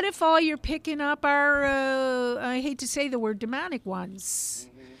direct. And what if all you're picking up are, I hate to say the word, demonic ones?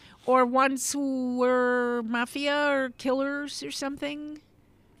 Or ones who were mafia or killers or something?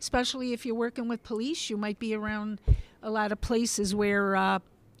 Especially if you're working with police, you might be around a lot of places where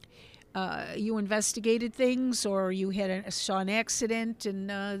you investigated things or you saw an accident, and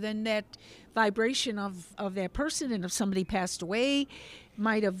then that vibration of that person, and if somebody passed away,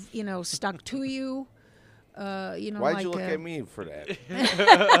 might have, stuck to you. Why'd like you look at me for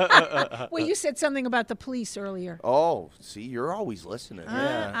that? Well, you said something about the police earlier. Oh, see, you're always listening.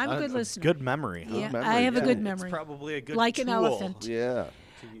 I'm a good listener. Good memory. Huh? Yeah, memory, I have a yeah. good It's memory. probably a good Like an tool elephant. Yeah.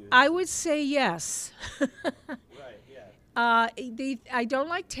 to use. I would say yes. Right. Yeah. I don't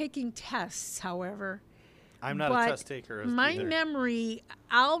like taking tests, however. I'm not but a test taker. My either. memory,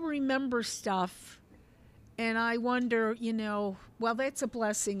 I'll remember stuff, and I wonder, well, that's a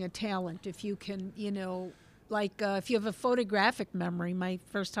blessing, a talent, if you can, like if you have a photographic memory. My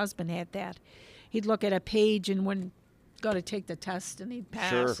first husband had that. He'd look at a page and wouldn't go to take the test, and he'd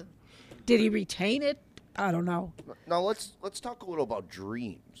pass. Sure. And did he retain it? I don't know. Now let's talk a little about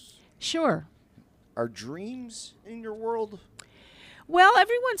dreams. Sure. Are dreams in your world? Well,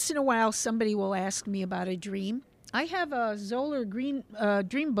 every once in a while, somebody will ask me about a dream. I have a Zoller Green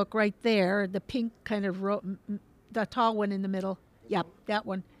dream book right there, the pink kind of the tall one in the middle. Yep, that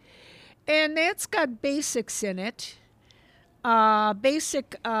one. And that's got basics in it,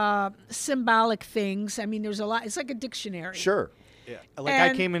 basic symbolic things. I mean, there's a lot. It's like a dictionary. Sure. Yeah. Like I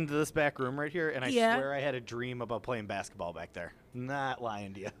And- came into this back room right here, and I Yeah. swear I had a dream about playing basketball back there. Not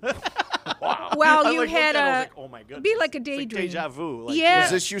lying to you. Well, I you looked had at it, I was a like, oh my goodness. be like a It's like daydream. deja vu. Like, Yeah.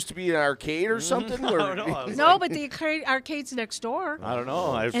 Does this used to be an arcade or something? I Or- don't know. I was no, like, but the arcade's next door, I don't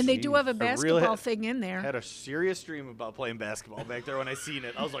know. and they do have a I really basketball thing in there. had a serious dream about playing basketball back there when I seen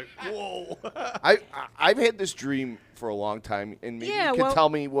it. I was like, whoa. I've had this dream for a long time, and maybe Yeah, you can well, tell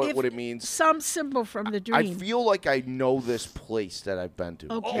me what if it means. Some symbol from the dream. I feel like I know this place that I've been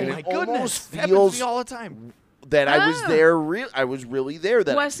to. Okay. Oh And my it goodness. almost Happens to me feels all the time. that I was Ah. there. I was really there.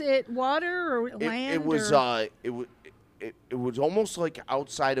 That Was it water or land? it was or? it was almost like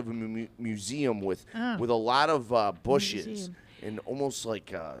outside of a museum with Ah. with a lot of bushes Museum. and almost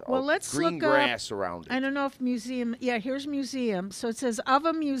like Well, let's green look up- grass around it. I don't know if museum. Yeah, here's museum. So it says of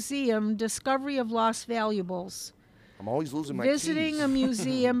a museum, discovery of lost valuables, I'm always losing my visiting keys. a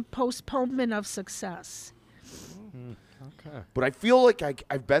museum, postponement of success. Okay. But I feel like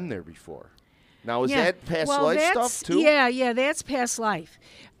I've been there before. Now, is Yeah. that past well, life that's, stuff too? Yeah, that's past life,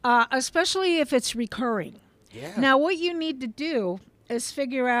 especially if it's recurring. Yeah. Now, what you need to do is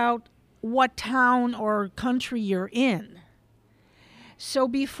figure out what town or country you're in. So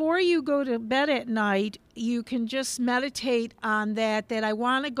before you go to bed at night, you can just meditate on that I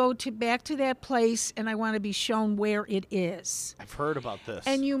want to go back to that place, and I want to be shown where it is. I've heard about this.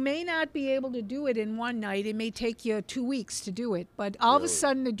 And you may not be able to do it in one night. It may take you 2 weeks to do it. But all of a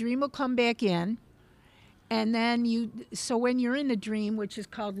sudden, the dream will come back in. And then so when you're in the dream, which is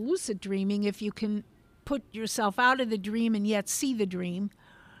called lucid dreaming, if you can put yourself out of the dream and yet see the dream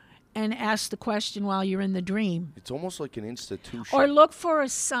and ask the question while you're in the dream. It's almost like an institution. Or look for a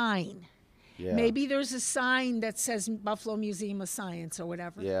sign. yeah. Maybe there's a sign that says Buffalo Museum of Science or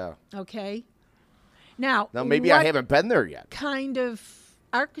whatever. Yeah. Okay? Now Now, maybe what I haven't been there yet. kind of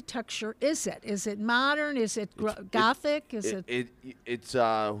architecture is it? Is it modern? Is it Gothic? Is it? It's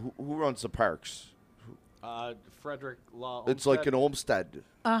who runs the parks? Frederick Law. It's like an Olmsted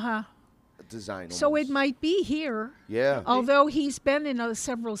Uh-huh. design. So it almost. might be here, Yeah. although he's been in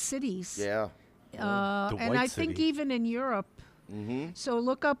several cities. Yeah. The And White I think City. even in Europe. Mm-hmm. So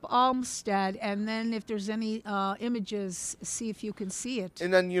look up Olmsted, and then if there's any images, see if you can see it.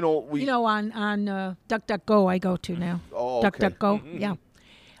 And then we. On DuckDuckGo I go to now. Oh, okay. DuckDuckGo,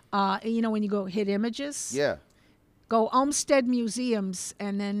 yeah. When you go hit images, Yeah. go Olmsted Museums,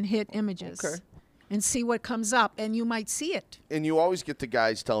 and then hit images. Okay. And see what comes up, and you might see it. And you always get the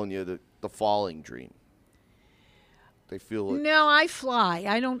guys telling you the falling dream. They feel it. No, I fly.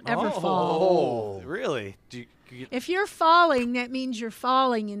 I don't ever fall. Oh, really? Do you get, If you're falling, that means you're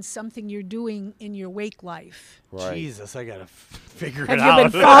falling in something you're doing in your wake life. Right. Jesus, I gotta figure Have it you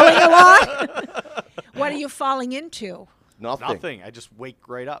out. been falling a lot? What are you falling into? Nothing. Nothing. I just wake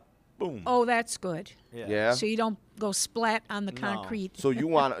right up. boom. Oh, that's good. Yeah. So you don't go splat on the concrete. So you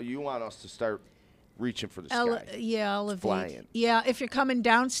want us to start reaching for the sky. Elevate. flying. Yeah, if you're coming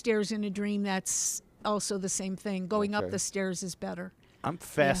downstairs in a dream, that's also the same thing. Going up Okay. the stairs is better. I'm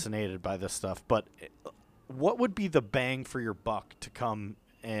fascinated by this stuff, but what would be the bang for your buck to come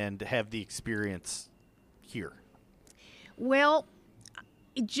and have the experience here? Well,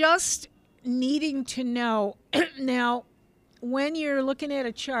 just needing to know now, when you're looking at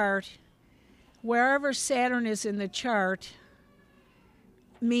a chart, wherever Saturn is in the chart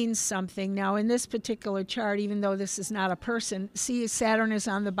means something. Now, in this particular chart, even though this is not a person, see Saturn is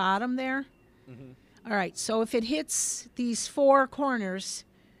on the bottom there? All right, so if it hits these four corners,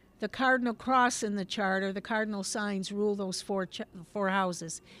 the cardinal cross in the chart or the cardinal signs rule those four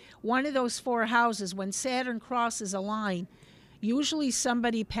houses. One of those four houses, when Saturn crosses a line, usually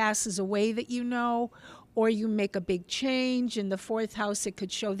somebody passes away that you know, or you make a big change. In the fourth house, it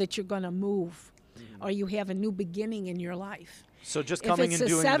could show that you're going to move, or you have a new beginning in your life. So just If coming it's and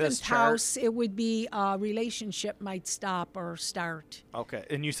the doing seventh this chart. house, it would be a relationship might stop or start. Okay,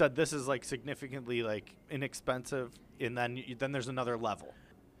 and you said this is like significantly like inexpensive, and then there's another level.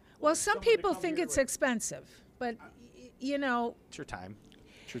 Well, some people think it's expensive, but you know, It's your time.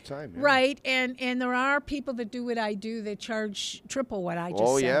 It's your time. Yeah. right? And there are people that do what I do that charge triple what I just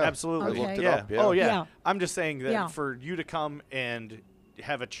Oh, said. yeah. Absolutely. I looked it yeah. up, yeah. Oh yeah. Yeah. I'm just saying that Yeah. for you to come and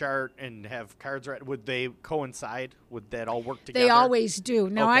have a chart and have cards right, would they coincide? Would that all work together? They always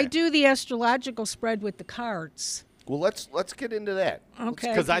do. Now I Okay. do the astrological spread with the cards. Well, let's get into that. Okay. Let's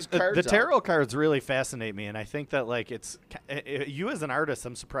Because get these cards the out. tarot cards really fascinate me, and I think that like it's you as an artist.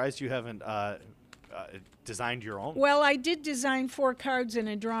 I'm surprised you haven't designed your own. Well, I did design 4 cards in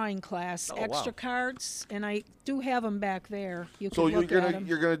a drawing class, Oh, extra wow. cards, and I do have them back there. You can So you're look at gonna 'em.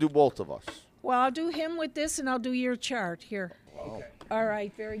 you're gonna do both of us. Well, I'll do him with this, and I'll do your chart here. Okay. All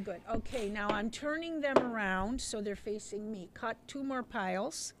right, very good. Okay, now I'm turning them around so they're facing me. Cut 2 more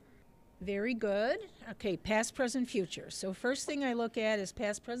piles. Very good. Okay, past, present, future. So first thing I look at is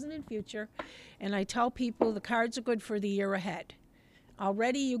past, present, and future, and I tell people the cards are good for the year ahead.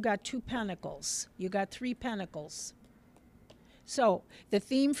 Already you got 2 pentacles. You got 3 pentacles. So the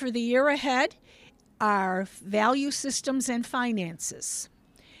theme for the year ahead are value systems and finances.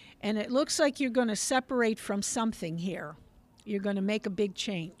 And it looks like you're going to separate from something here. You're going to make a big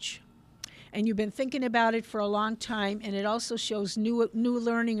change. And you've been thinking about it for a long time, and it also shows new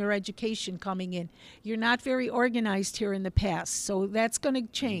learning or education coming in. You're not very organized here in the past, so that's going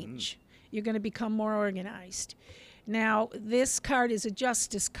to change. You're going to become more organized. Now, this card is a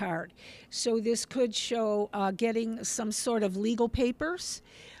justice card, so this could show getting some sort of legal papers.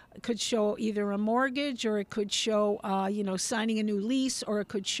 It could show either a mortgage, or it could show, signing a new lease, or it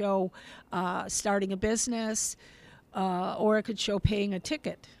could show starting a business, or it could show paying a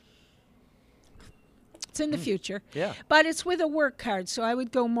ticket. It's in the future. Yeah. But it's with a work card, so I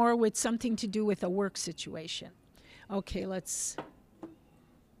would go more with something to do with a work situation. Okay, let's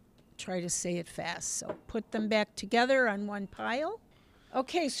try to say it fast. So put them back together on one pile.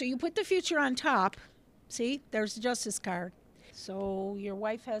 Okay, so you put the future on top. See, there's the justice card. So your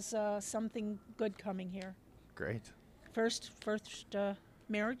wife has something good coming here. Great. First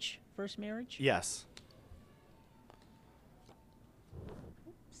marriage? First marriage? Yes.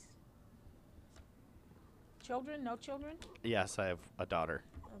 Children? No children? Yes, I have a daughter.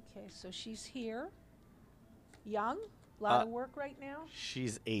 Okay, so she's here. Young? A lot of work right now?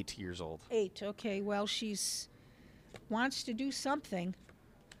 She's 8 years old. 8. Okay, well, she's wants to do something.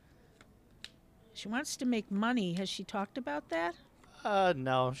 She wants to make money. Has she talked about that?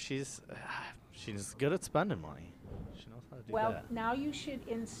 No, she's good at spending money. She knows how to do Well, that. now you should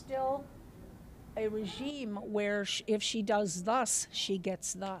instill a regime where if she does thus, she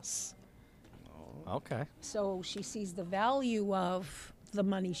gets thus. Okay. So she sees the value of the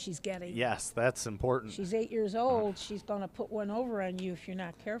money she's getting. Yes, that's important. She's 8 years old. She's going to put one over on you if you're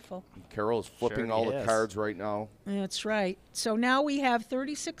not careful. Carol is flipping Sure all he the is. cards right now. That's right. So now we have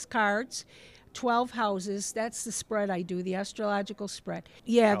 36 cards, 12 houses. That's the spread I do, the astrological spread.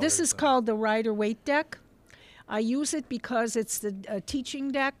 Yeah, this is called the Rider-Waite deck. I use it because it's the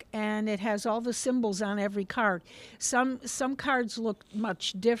teaching deck, and it has all the symbols on every card. Some cards look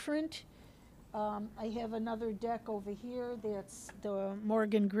much different. I have another deck over here. That's the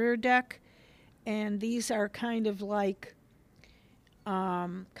Morgan Greer deck. And these are kind of like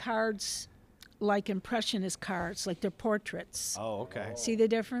cards, like impressionist cards, like they're portraits. Oh, okay. See the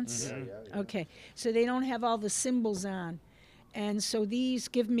difference? Okay. So they don't have all the symbols on. And so these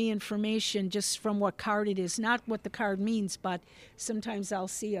give me information just from what card it is, not what the card means, but sometimes I'll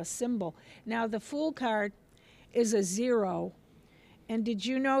see a symbol. Now, the Fool card is a 0. And did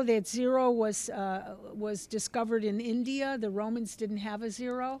you know that 0 was discovered in India? The Romans didn't have a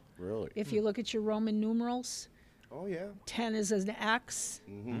 0. Really? If you look at your Roman numerals, Oh, yeah. 10 is an X,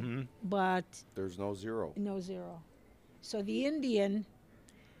 but There's no 0. no 0. So the Indian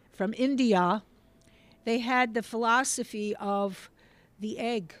from India, they had the philosophy of the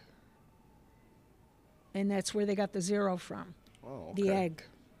egg. And that's where they got the 0 from, Oh, okay. the egg.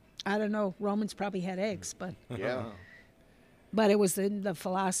 I don't know, Romans probably had eggs, but Yeah. it was the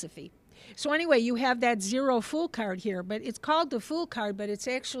philosophy. So anyway, you have that 0 Fool card here, but it's called the Fool card, but it's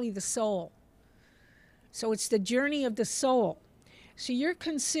actually the soul. So it's the journey of the soul. So you're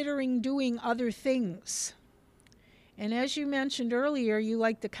considering doing other things. And as you mentioned earlier, you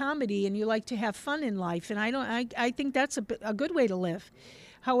like the comedy and you like to have fun in life, and I think that's a good way to live.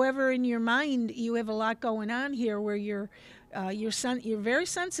 However, in your mind, you have a lot going on here where you're a very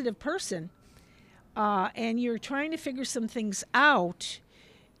sensitive person, and you're trying to figure some things out,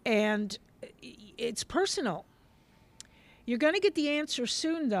 and it's personal. You're going to get the answer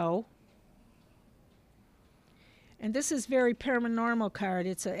soon, though. And this is very paranormal card.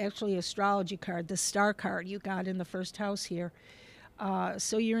 It's actually astrology card, the star card you got in the first house here.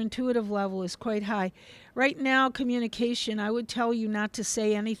 So your intuitive level is quite high. Right now, communication, I would tell you not to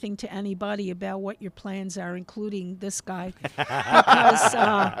say anything to anybody about what your plans are, including this guy. Because,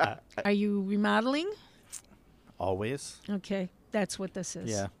 are you remodeling? Always. Okay, that's what this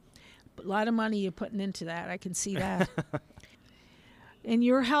is. Yeah. A lot of money you're putting into that. I can see that. And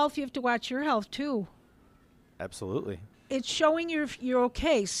your health, you have to watch your health, too. Absolutely. It's showing you're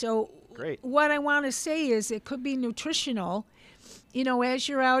okay. So Great. what I want to say is it could be nutritional. You know, as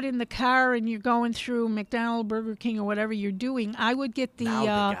you're out in the car and you're going through McDonald's, Burger King, or whatever you're doing, I would get the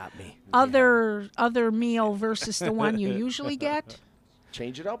Now they got me. other meal versus the one you usually get.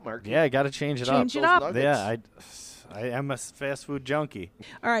 Change it up, Mark. Yeah, I got to change it Change up. it up. Nuggets. Yeah, I am a fast food junkie.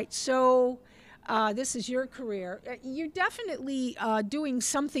 All right, so this is your career. You're definitely doing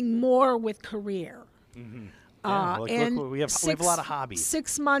something more with career. Yeah, look, we have a lot of hobbies.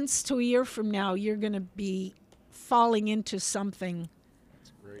 6 months to a year from now, you're going to be falling into something.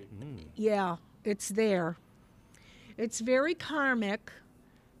 That's great. Yeah, it's there. It's very karmic.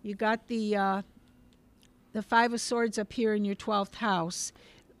 You got the 5 of Swords up here in your 12th house.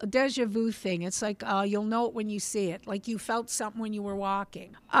 A deja vu thing. It's like you'll know it when you see it. Like you felt something when you were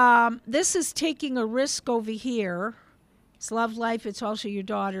walking. This is taking a risk over here. It's love life. It's also your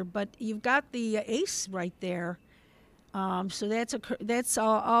daughter. But you've got the ace right there. So that's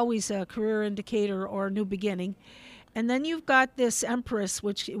always a career indicator or a new beginning. And then you've got this Empress,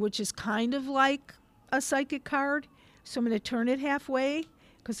 which is kind of like a psychic card. So I'm going to turn it halfway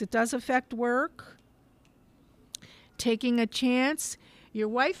because it does affect work. Taking a chance. Your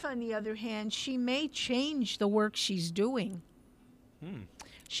wife, on the other hand, she may change the work she's doing.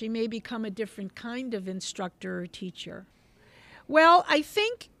 She may become a different kind of instructor or teacher. Well, I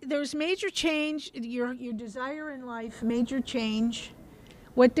think there's major change. Your desire in life, major change.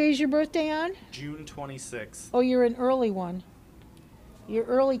 What day is your birthday on? June 26th. Oh, you're an early one. You're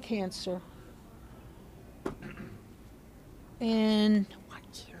early Cancer. And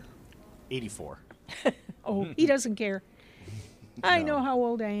what year? 84. Oh, he doesn't care. I know how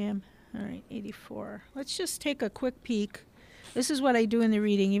old I am. All right, 84. Let's just take a quick peek. This is what I do in the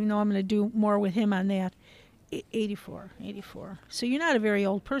reading, even though I'm going to do more with him on that. 84. So you're not a very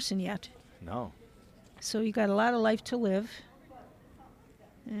old person yet. No. So you got a lot of life to live.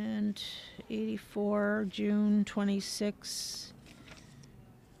 And 84, June 26.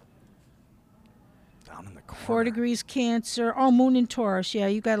 Down in the corner. 4 degrees Cancer. Oh, Moon in Taurus. Yeah,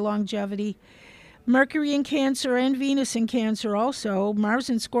 you got longevity. Mercury in Cancer and Venus in Cancer also. Mars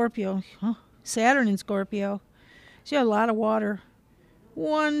in Scorpio. Huh. Saturn in Scorpio. So you have a lot of water.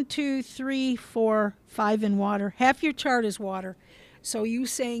 1, 2, 3, 4, 5 in water. Half your chart is water. So you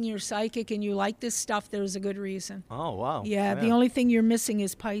saying you're psychic and you like this stuff, there's a good reason. Oh, wow. Yeah, the only thing you're missing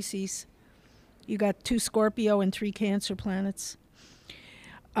is Pisces. You got 2 Scorpio and 3 Cancer planets.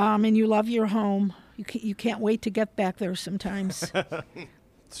 And you love your home. You can't wait to get back there sometimes.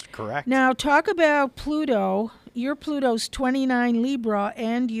 That's correct. Now, talk about Pluto. Your Pluto's 29 Libra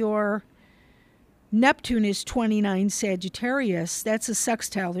and your Neptune is 29 Sagittarius. That's a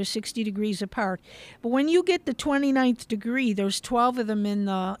sextile. They're 60 degrees apart. But when you get the 29th degree, there's 12 of them in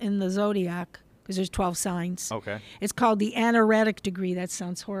the zodiac because there's 12 signs. Okay. It's called the anaretic degree. That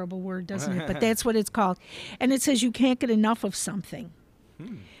sounds horrible word, doesn't it? But that's what it's called. And it says you can't get enough of something.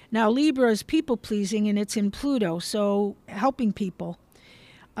 Now, Libra is people-pleasing, and it's in Pluto, so helping people.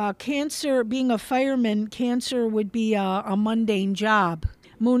 Cancer, being a fireman, Cancer would be a mundane job.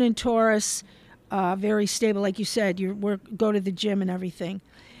 Moon in Taurus, very stable, like you said. Go to the gym and everything.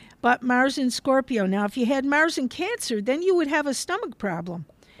 But Mars in Scorpio. Now, if you had Mars in Cancer, then you would have a stomach problem.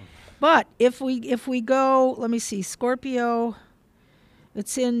 But if we go, let me see, Scorpio,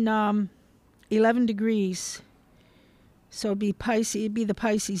 it's in 11 degrees. So it'd be the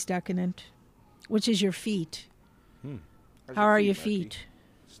Pisces decadent, which is your feet. How are your feet?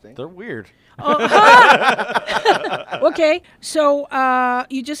 They're weird. Okay, so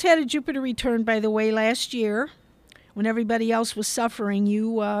you just had a Jupiter return, by the way, last year. When everybody else was suffering,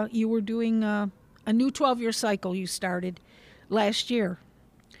 you were doing a new 12-year cycle you started last year.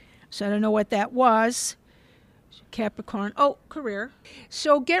 So I don't know what that was. Capricorn. Oh, career.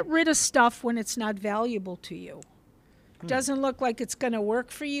 So get rid of stuff when it's not valuable to you. Doesn't look like it's going to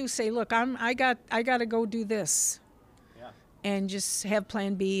work for you. Say, look, I got to go do this. And just have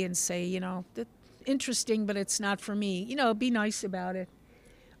plan B and say, interesting, but it's not for me. Be nice about it.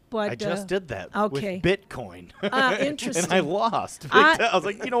 But I just did that okay. with Bitcoin. Interesting. And I lost. I was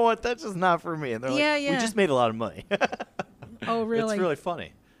like, you know what? That's just not for me. And they're like, we just made a lot of money. Oh, really? It's really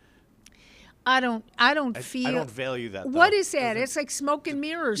funny. I don't feel. I don't value that. What is that? It's like smoke and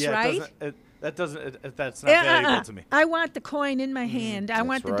mirrors, right? That's not valuable to me. I want the coin in my hand. I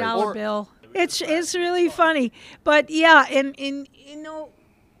want the dollar Or- bill. It's really funny. But yeah, and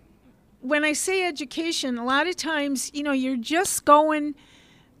when I say education, a lot of times, you're just going.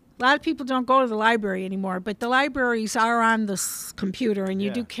 A lot of people don't go to the library anymore, but the libraries are on this computer, and you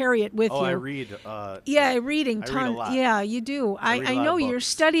do carry it with you. Oh, I read. Reading. I read a lot. Yeah, you do. I read a I lot know of you're books.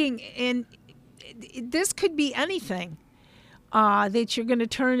 studying, and this could be anything that you're going to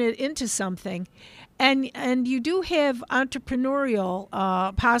turn it into something. And you do have entrepreneurial,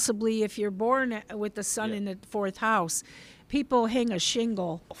 possibly if you're born with the sun in the 4th house. People hang a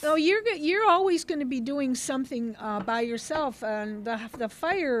shingle. So you're always going to be doing something by yourself, and the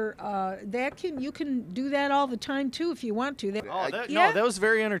fire you can do that all the time too if you want to. No, that was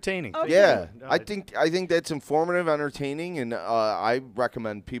very entertaining. Okay. Yeah, No, I think that's informative, entertaining, and I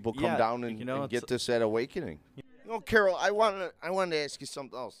recommend people come down and get this at Awakening. Carol, I wanted to ask you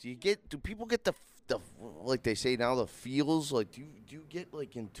something else. Do people get the like they say now, the feels? Like, do you get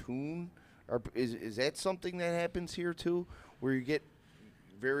like in tune? Or is that something that happens here too, where you get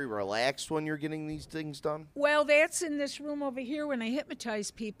very relaxed when you're getting these things done? Well, that's in this room over here when I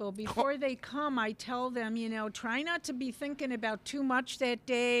hypnotize people. Before they come, I tell them, try not to be thinking about too much that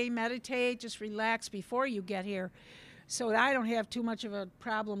day. Meditate, just relax before you get here, so that I don't have too much of a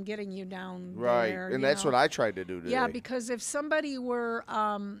problem getting you down there. Right, and that's what I tried to do today. Yeah, because if somebody were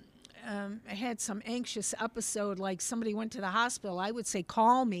had some anxious episode, like somebody went to the hospital, I would say,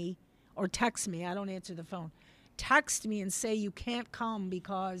 call me. Or text me. I don't answer the phone. Text me and say you can't come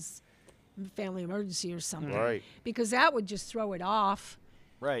because family emergency or something. Right. Because that would just throw it off.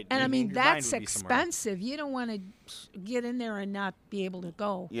 Right. And I mean, your mind that's would be somewhere else. expensive. You don't want to get in there and not be able to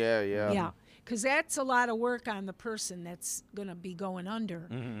go. Yeah. Yeah. Because that's a lot of work on the person that's going to be going under.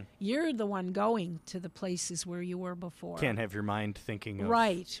 You're the one going to the places where you were before. Can't have your mind thinking of.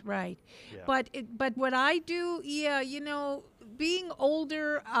 Right. Yeah. But what I do, being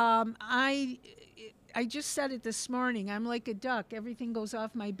older, I just said it this morning. I'm like a duck. Everything goes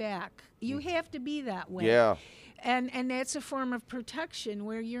off my back. You have to be that way. Yeah. And that's a form of protection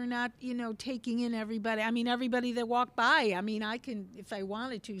where you're not, taking in everybody. I mean, everybody that walk by. I mean, I can, if I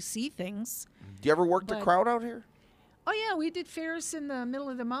wanted to, see things. Do you ever work the But- crowd out here? Oh, yeah, we did fairs in the middle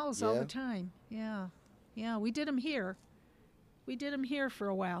of the malls all Yeah? the time. Yeah. Yeah, we did them here. We did them here for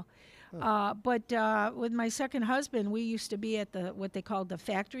a while. But with my second husband, we used to be at what they called the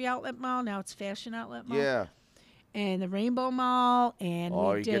Factory Outlet Mall. Now it's Fashion Outlet Mall. Yeah. And the Rainbow Mall, and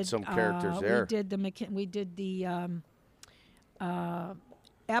Oh, we you did get some characters there. We did the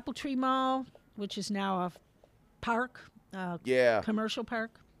Apple Tree Mall, which is now a park, Yeah. commercial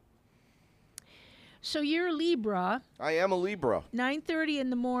park. So you're Libra, I am a Libra. 9:30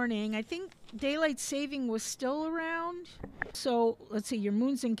 in the morning. I think daylight saving was still around. So let's see, your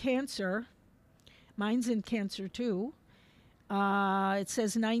moon's in Cancer. Mine's in Cancer too. It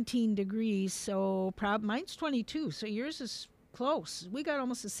says 19 degrees, so mine's 22, so yours is close. We got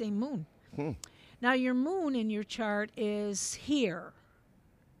almost the same moon. Now your moon in your chart is here.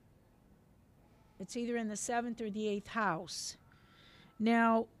 It's either in the 7th or the 8th house.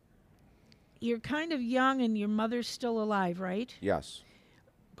 Now, you're kind of young and your mother's still alive, right? Yes.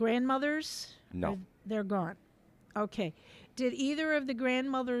 Grandmothers? No. They're gone. Okay. Did either of the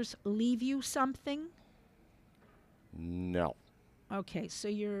grandmothers leave you something? No. Okay, so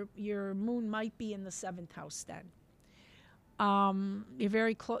your moon might be in the 7th house then. You're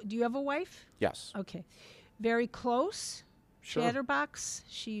very close. Do you have a wife? Yes. Okay. Very close? Sure. Chatterbox?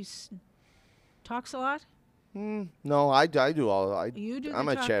 She's Talks a lot? No, I do all. You do the I'm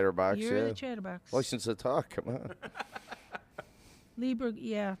a talk- chatterbox. You're yeah. the chatterbox. License to talk. Come on. Libra,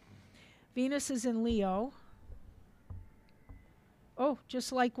 yeah. Venus is in Leo. Oh,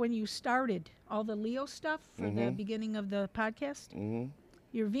 just like when you started all the Leo stuff for the beginning of the podcast. Mm-hmm.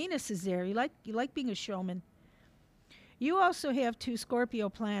 Your Venus is there. You like being a showman. You also have 2 Scorpio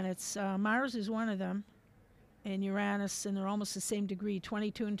planets. Mars is one of them, and Uranus, and they're almost the same degree,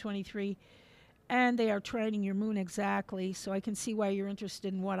 22 and 23. And they are trining your moon exactly, so I can see why you're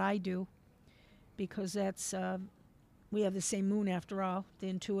interested in what I do, because that's we have the same moon after all, the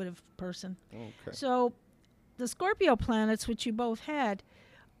intuitive person. Okay. So the Scorpio planets, which you both had,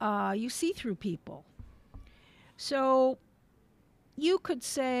 you see through people. So you could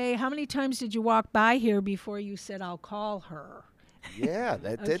say, how many times did you walk by here before you said, I'll call her? Yeah,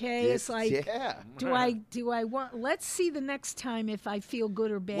 that did. Okay, it's like, yeah. Do I want? Let's see the next time if I feel good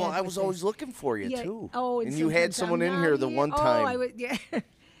or bad. Well, I with was it. always looking for you Yeah, too. Oh, and you had sometimes someone I'm in not here the one Oh, time. yeah.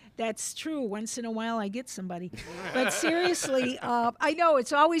 That's true. Once in a while, I get somebody. But seriously, I know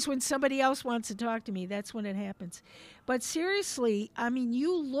it's always when somebody else wants to talk to me. That's when it happens. But seriously, I mean,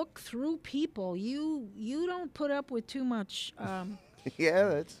 you look through people. You don't put up with too much Yeah,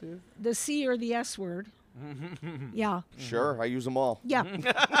 that's it. the C or the S word. Yeah. Sure, I use them all. Yeah.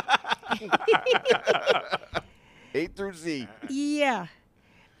 A through Z. Yeah.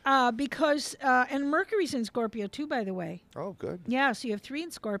 Because and Mercury's in Scorpio too, by the way. Oh, good. Yeah, so you have 3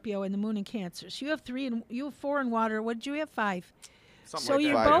 in Scorpio and the moon in Cancer. So you have 3 and you have 4 in water. What did you have? 5. Something So like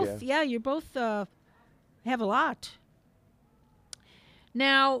you're that. Five, both you're both have a lot.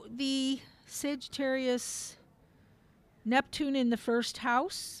 Now the Sagittarius, Neptune in the first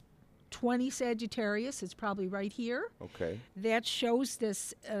house, 20 Sagittarius. It's probably right here. Okay. That shows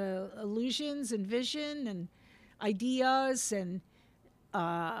this illusions and vision and ideas and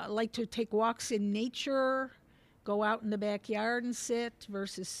like to take walks in nature, go out in the backyard and sit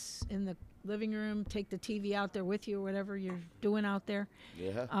versus in the living room, take the TV out there with you or whatever you're doing out there.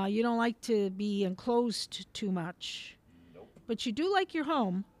 Yeah. You don't like to be enclosed too much. Nope. But you do like your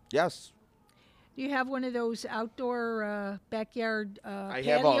home. Yes. Do you have one of those outdoor backyard have a-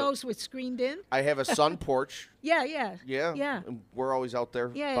 patios with screened in? I have a sun porch. Yeah, yeah. Yeah. Yeah. And we're always out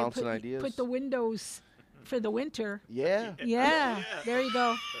there Yeah, bouncing ideas. put the windows for the winter. Yeah. Yeah, there you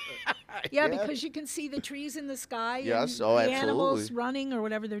go. Yeah, Yeah. because you can see the trees in the sky. Yes, and oh, the animals absolutely. running or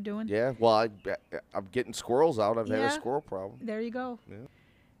whatever they're doing. Yeah. Well, I'm getting squirrels out. I've had a Yeah. squirrel problem. There you go. Yeah.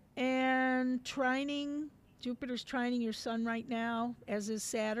 And trining, Jupiter's trining your sun right now, as is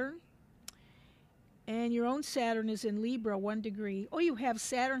Saturn. And your own Saturn is in Libra, 1 degree. Oh, you have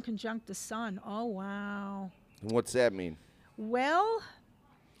Saturn conjunct the sun. Oh, wow. And what's that mean? Well,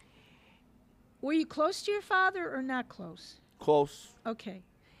 were you close to your father or not close? Close. Okay.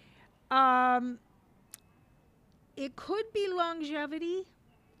 It could be longevity.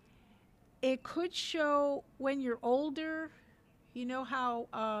 It could show when you're older. You know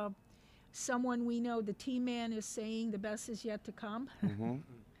how someone we know, the T-Man, is saying the best is yet to come? Mm-hmm.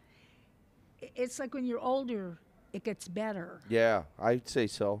 It's like when you're older, it gets better. Yeah, I'd say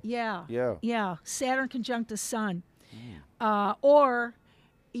so. Yeah. Yeah. Yeah. Saturn conjunct the sun. Or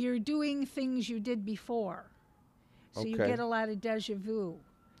you're doing things you did before. So you Okay. get a lot of deja vu.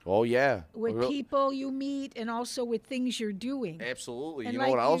 Oh, yeah. With Real- people you meet and also with things you're doing. Absolutely. And You know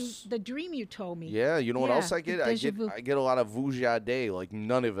what like else? the dream you told me. Yeah, you know what Yeah, else I the get? I deja vu. get a lot of vuja day, like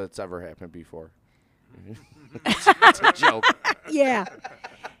none of it's ever happened before. It's a joke. Yeah.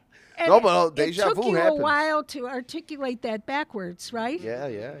 And No, but it deja took vu you happens. a while to articulate that backwards, right? Yeah,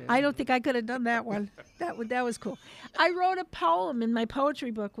 yeah, yeah. I don't think I could have done that one. That was cool. I wrote a poem in my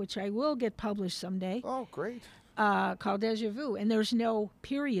poetry book, which I will get published someday, Oh, great. called Deja Vu, and there's no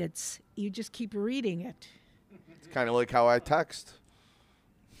periods. You just keep reading it. It's kind of like how I text.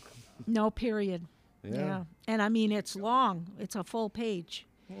 No period. Yeah. And I mean, it's long. It's a full page.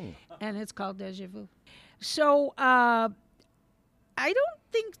 Hmm. And it's called Deja Vu. So I don't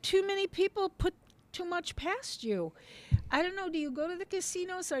think too many people put too much past you. I don't know. Do you go to the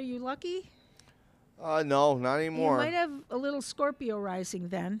casinos? Are you lucky? No, not anymore. You might have a little Scorpio rising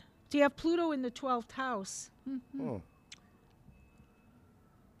then. Do you have Pluto in the 12th house? Oh.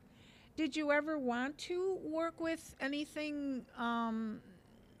 Did you ever want to work with anything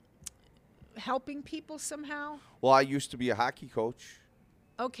helping people somehow? Well, I used to be a hockey coach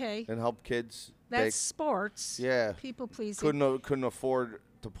Okay. and help kids. That's sports. Yeah. People pleasing. Couldn't afford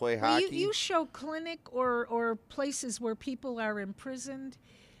to play Well, hockey. you show clinic or places where people are imprisoned.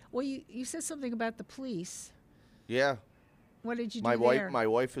 Well, you said something about the police. Yeah. What did you My do wife there? my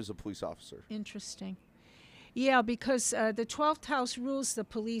wife is a police officer. Interesting. Yeah, because the 12th house rules the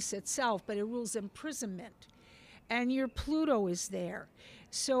police itself, but it rules imprisonment. And your Pluto is there.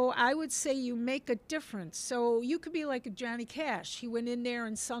 So I would say you make a difference. So you could be like a Johnny Cash. He went in there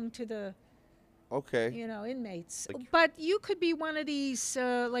and sung to the, Okay. inmates. But you could be one of these,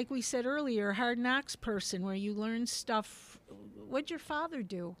 like we said earlier, hard knocks person where you learn stuff. What'd your father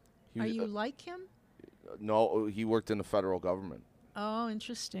do? He Are was, you like him? No, he worked in the federal government. Oh,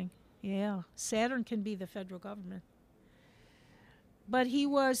 interesting. Yeah. Saturn can be the federal government. But he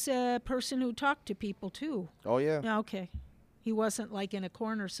was a person who talked to people, too. Oh, yeah. Yeah, okay. He wasn't like in a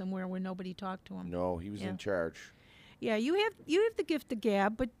corner somewhere where nobody talked to him. No, he was Yeah. in charge. Yeah, you have the gift of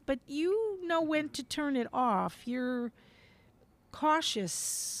gab, but you know when to turn it off. You're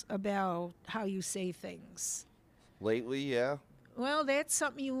cautious about how you say things. Lately, yeah. Well, that's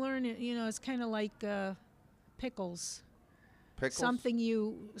something you learn. It's kind of like pickles. Pickles? Something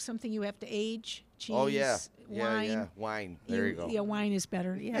you have to age. Cheese. Oh, yeah. Wine. Yeah. Wine. There you go. Yeah, wine is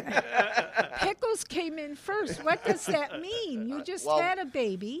better. Yeah. Pickles came in first. What does that mean? You just well, had a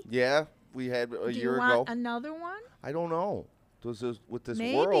baby. Yeah, we had a Do year you want ago. another one? I don't know. With this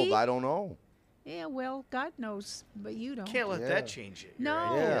Maybe. world, I don't know. Yeah, well, God knows, but you don't. Can't let Yeah. that change it. No.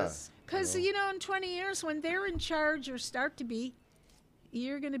 Right? Yeah. Because, in 20 years, when they're in charge or start to be,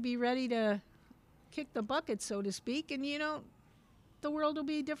 you're going to be ready to kick the bucket, so to speak, and, the world will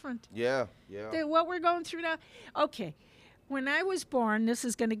be different. Yeah, yeah. What we're going through now. Okay, when I was born, this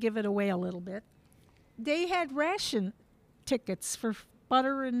is going to give it away a little bit, they had ration tickets for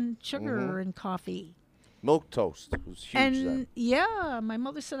butter and sugar and coffee. Milk toast was huge And then. yeah, my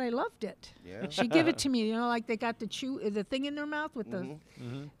mother said I loved it. Yeah. She gave it to me, like they got the thing in their mouth with the.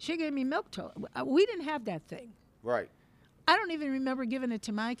 She gave me milk toast. We didn't have that thing. Right. I don't even remember giving it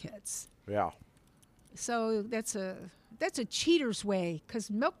to my kids. Yeah. So that's a cheater's way, because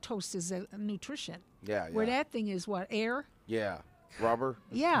milk toast is a nutrition. Yeah, Where yeah. that thing is what, air? Yeah. Rubber?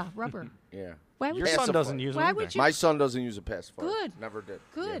 Yeah, rubber. Yeah. Why would Your you? son Pacifier. doesn't use them Why either. would you? My son doesn't use a pacifier. Good. Never did.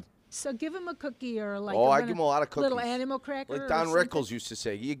 Good. So give him a cookie or like Oh, I one give him a lot of little cookies. animal cracker. Like or Don something. Rickles used to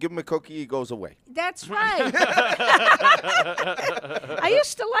say, you give him a cookie, he goes away. That's right. I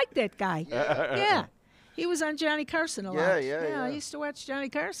used to like that guy. Yeah. He was on Johnny Carson a lot. Yeah. I used to watch Johnny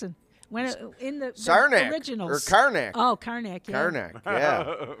Carson when in the Sarnak. originals. Or Karnak. Oh, Karnak. Yeah. Karnak,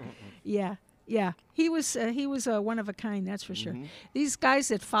 yeah. Yeah. Yeah. He was one of a kind, that's for Mm-hmm. sure. These guys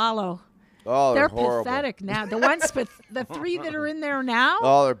that follow, Oh, they're horrible. pathetic now. The ones, the three that are in there now,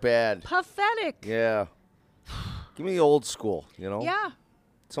 Oh, they're bad. pathetic. Yeah. Give me old school, Yeah.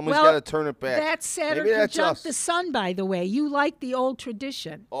 Someone's Well, got to turn it back. That's Saturn Maybe that's conjunct us. the sun, by the way. You like the old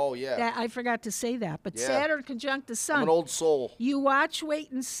tradition. Oh, yeah. That I forgot to say that. But Yeah. Saturn conjunct the I'm sun. an old soul. You watch, wait,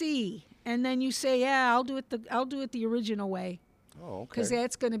 and see, and then you say, "Yeah, I'll do it the original way, Oh, okay. because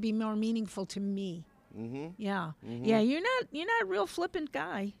that's going to be more meaningful to me." Mm-hmm. Yeah, yeah. You're not a real flippant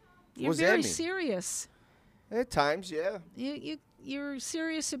guy. You're What's that very mean? serious. At times, yeah. You're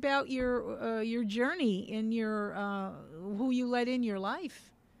serious about your journey and your who you let in your life.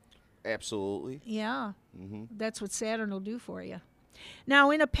 Absolutely. Yeah, Mm-hmm. that's what Saturn will do for you.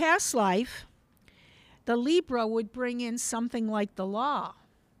 Now, in a past life, the Libra would bring in something like the law.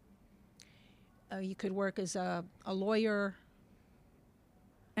 You could work as a lawyer,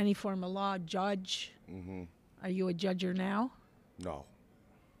 any form of law, judge. Mm-hmm. Are you a judger now? No.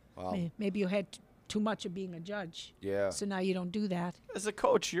 Maybe you had too much of being a judge. Yeah. So now you don't do that. As a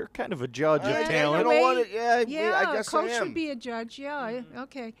coach, you're kind of a judge Yeah, of in a talent. You know what? way, Yeah, I guess a coach I am. would be a judge. Yeah,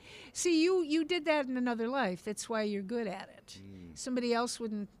 okay. See, you did that in another life. That's why you're good at it. Somebody else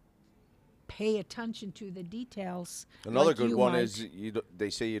wouldn't pay attention to the details. Another like good you one might. is they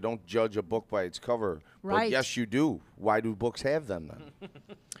say you don't judge a book by its cover. But Right. yes, you do. Why do books have them then?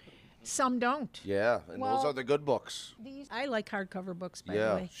 Some don't. Yeah, and those Well, are the good books. I like hardcover books, by the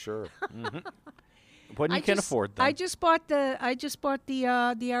Yeah, way. sure. When you I can just- afford them. I just bought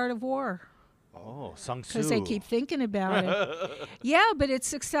the Art of War oh, Sun Tzu. because I keep thinking about it. Yeah, but it's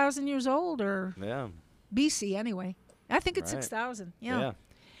 6,000 years old, or Yeah. BC anyway. I think it's Right. 6,000. Yeah.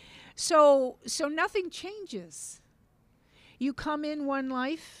 So nothing changes. You come in one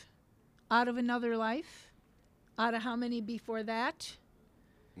life, out of another life, out of how many before that,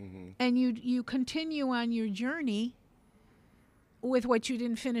 and you continue on your journey with what you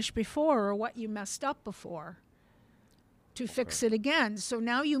didn't finish before or what you messed up before to fix it again. So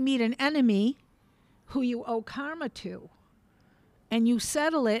now you meet an enemy who you owe karma to, and you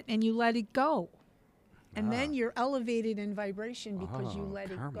settle it and you let it go. And then you're elevated in vibration because you let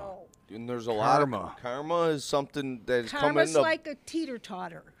karma. it go. And there's a lot of Karma. karma is something that's come Karma's into. like a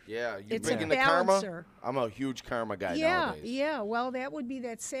teeter-totter. Yeah, you it's big a into karma? balancer. I'm a huge karma guy Yeah, nowadays. yeah. Well, that would be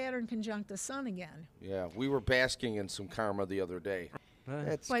that Saturn conjunct the sun again. Yeah, we were basking in some karma the other day.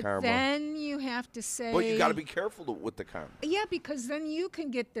 That's But karma. then you have to say. But you got to be careful with the karma. Yeah, because then you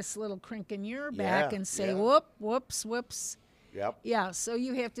can get this little crink in your back Yeah, and say, yeah. whoops. Yep. Yeah, so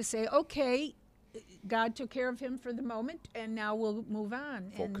you have to say, okay, God took care of him for the moment, and now we'll move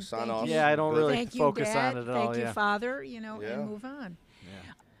on. Focus and on thank us. you- Yeah, I don't really Thank you, focus Dad. on it at Thank all. you, Yeah. Father, Yeah. and move on.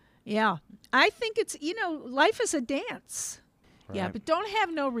 Yeah. I think it's, life is a dance. Yeah, Right. but don't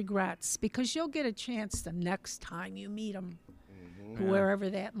have no regrets because you'll get a chance the next time you meet them, wherever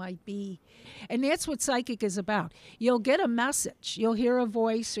that might be. And that's what psychic is about. You'll get a message, you'll hear a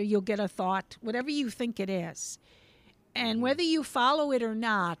voice, or you'll get a thought, whatever you think it is. And whether you follow it or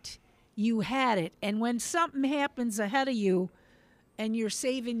not, you had it. And when something happens ahead of you and you're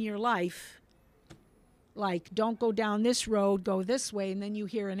saving your life, like don't go down this road, go this way, and then you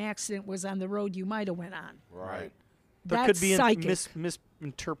hear an accident was on the road you might have went on. Right. There That's could be psychic.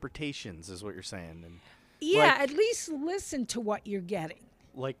 misinterpretations, is what you're saying. And Yeah, like- at least listen to what you're getting.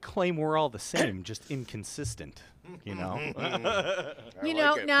 like claim we're all the same, just inconsistent. Mm-hmm. I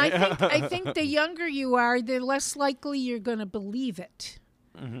Now it. I think the younger you are, the less likely you're going to believe it.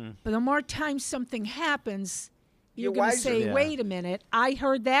 But the more times something happens, you're You're going to wiser. say, Yeah. wait a minute, I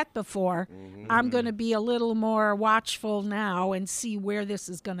heard that before. I'm going to be a little more watchful now and see where this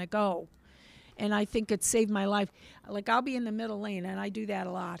is going to go. And I think it saved my life. Like, I'll be in the middle lane, and I do that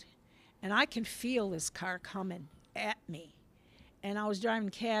a lot. And I can feel this car coming at me. And I was driving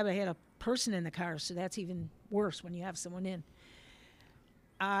a cab. I had a person in the car, so that's even worse when you have someone in.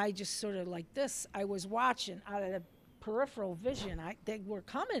 I just sort of like this. I was watching out of the peripheral vision. They were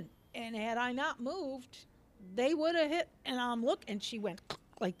coming. And had I not moved, they would have hit. And I'm looking, and she went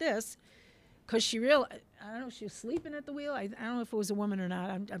like this because she realized, I don't know, she was sleeping at the wheel. I don't know if it was a woman or not.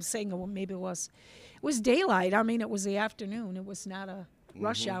 I'm saying maybe it was. It was daylight. I mean, it was the afternoon. It was not a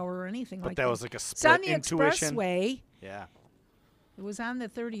rush hour or anything But like that that. was like a It's on split the intuition. expressway. Yeah. It was on the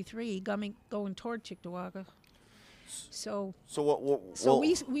 33 going toward Cheektowaga. So So what? so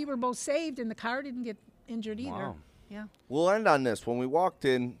we were both saved, and the car didn't get injured either. Wow. Yeah. We'll end on this. When we walked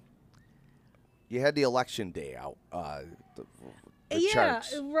in, you had the election day out. The Yeah.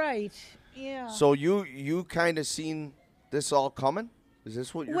 charts. Right. Yeah. So you kind of seen this all coming? Is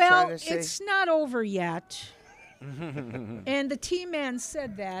this what you're well, trying to say? it's not over yet. And the T-Man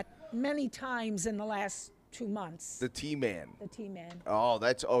said that many times in the last 2 months. The T-Man. The T-Man.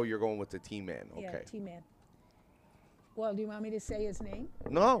 Oh, you're going with the T-Man. Okay. Yeah, T-Man. Well, do you want me to say his name?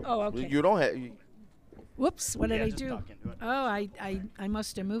 No. Oh, okay. You don't have. Whoops, what did Yeah, I just do? duck into it. Oh, I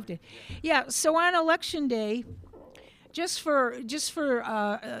must have moved it. Yeah, so on election day, just for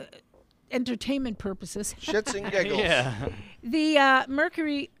entertainment purposes, Shits and giggles. Yeah. the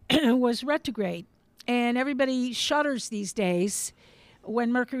Mercury was retrograde, and everybody shudders these days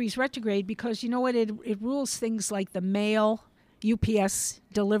when Mercury's retrograde because you know what? It rules things like the mail, UPS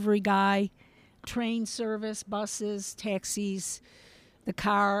delivery guy, train service, buses, taxis, the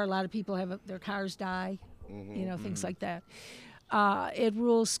car. A lot of people have their cars die, things like that. It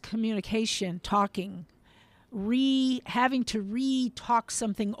rules communication, talking, having to re-talk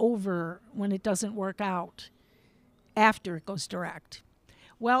something over when it doesn't work out after it goes direct.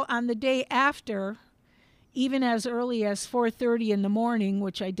 Well, on the day after, even as early as 4:30 in the morning,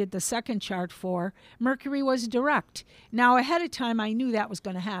 which I did the second chart for, Mercury was direct. Now, ahead of time, I knew that was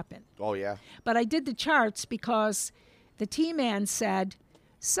going to happen. Oh yeah. But I did the charts because the T-Man said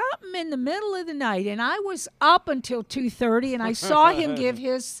something in the middle of the night, and I was up until 2:30, and I saw him give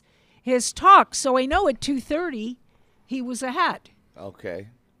his talk. So I know at 2:30 he was ahead. Okay.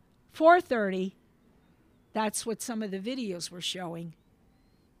 4:30, that's what some of the videos were showing.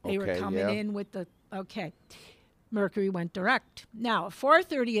 They were Okay, coming yeah. in with the Mercury went direct. Now,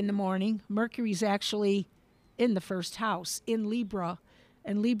 4:30 in the morning, Mercury's actually in the first house in Libra,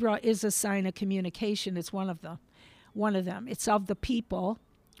 and Libra is a sign of communication. It's one of them. It's of the people.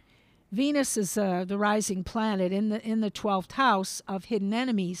 Venus is the rising planet in the 12th house of hidden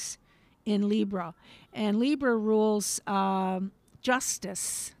enemies in Libra, and Libra rules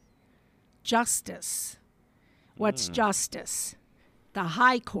justice. Justice. What's justice? The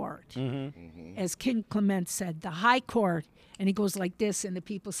High Court, as King Clement said, the High Court, and he goes like this, and the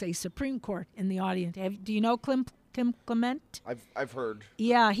people say Supreme Court in the audience. Do you know Kim Clement? I've heard.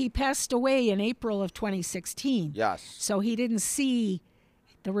 Yeah, he passed away in April of 2016. Yes. So he didn't see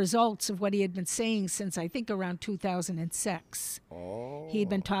the results of what he had been saying since I think around 2006. Oh. He'd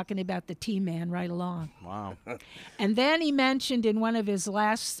been talking about the T-Man right along. Wow. And then he mentioned in one of his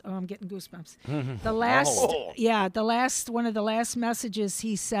last, I'm getting goosebumps. The last, one of the last messages,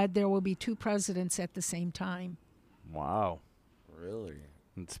 he said there will be 2 presidents at the same time. Wow. Really?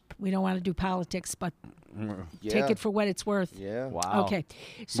 We don't want to do politics, but Yeah. take it for what it's worth. Yeah. Wow. Okay.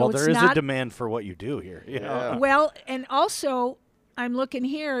 So Well, it's there is not, a demand for what you do here. You know? Well, and also, I'm looking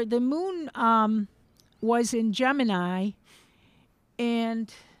here, the moon was in Gemini,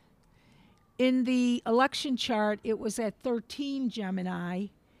 and in the election chart, it was at 13 Gemini.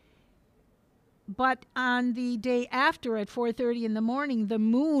 But on the day after, at 4:30 in the morning, the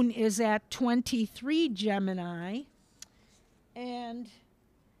moon is at 23 Gemini. And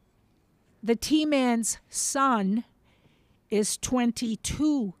the T-Man's sun is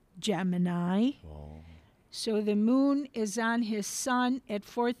 22 Gemini. So the moon is on his sun at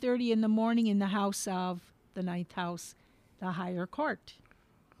 4:30 in the morning in the house of the 9th house, the higher court.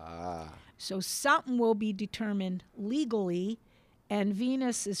 So something will be determined legally, and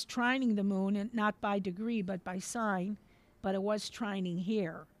Venus is trining the moon, and not by degree but by sign, but it was trining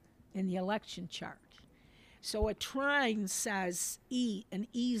here in the election chart. So a trine says an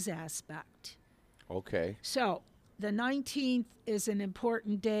ease aspect. Okay. So the 19th is an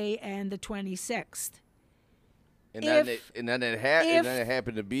important day, and the 26th. And If- then it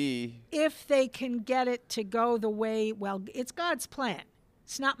happened to be. If they can get it to go the way, well, it's God's plan.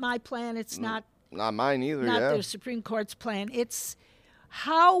 It's not my plan. It's not Mine either. not yeah. the Supreme Court's plan. It's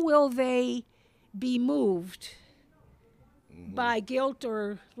how will they be moved by guilt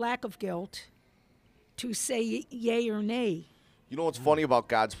or lack of guilt to say yay or nay. You know what's funny about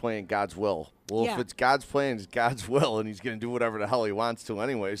God's plan, God's will? Well, Yeah. if it's God's plan, it's God's will, and He's going to do whatever the hell He wants to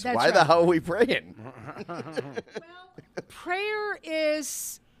anyways. That's Why the right. hell are we praying? Prayer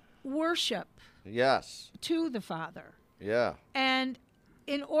is worship Yes. to the Father. Yeah. And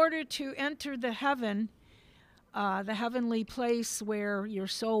in order to enter the heavenly place where your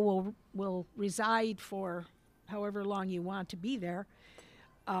soul will reside for however long you want to be there,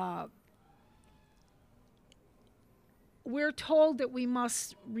 we're told that we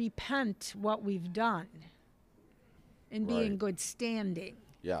must repent what we've done and be in Right. good standing.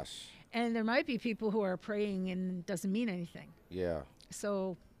 Yes. And there might be people who are praying and it doesn't mean anything. Yeah.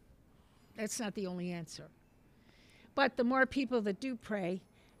 So that's not the only answer. But the more people that do pray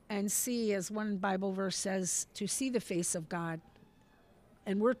and see, as one Bible verse says, to see the face of God,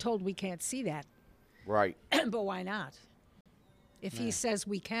 and we're told we can't see that, Right. but why not? If He says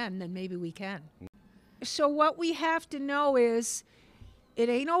we can, then maybe we can. So what we have to know is it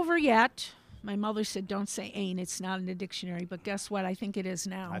ain't over yet. My mother said, don't say ain't. It's not in the dictionary. But guess what? I think it is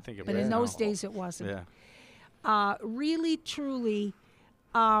now. I think it But is in now. those days, it wasn't. Yeah. Really, truly,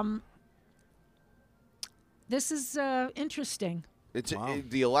 this is interesting. It's Wow.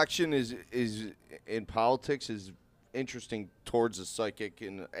 the election is in politics is interesting towards the psychic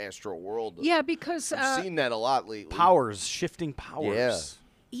and astral world. Yeah, because I've seen that a lot lately. Powers, shifting powers.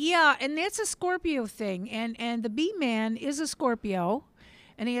 yeah, and that's a Scorpio thing, and the B-man is a Scorpio,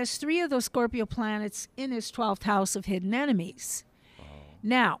 and he has 3 of those Scorpio planets in his 12th house of hidden enemies.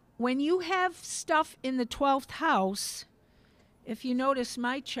 Now, when you have stuff in the 12th house, if you notice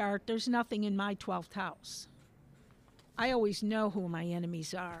my chart, there's nothing in my 12th house. I always know who my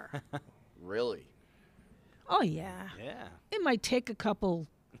enemies are. Really? Oh, yeah. Yeah. It might take a couple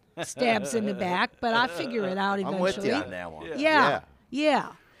stabs in the back, but I'll figure it out eventually. I'm with you on that one. Yeah.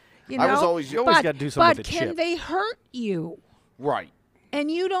 You know, I was always- You always but- gotta do something But with a can chip. they hurt you? Right. And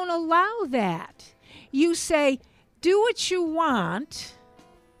you don't allow that. You say, do what you want.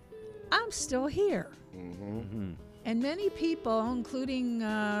 I'm still here. And many people, including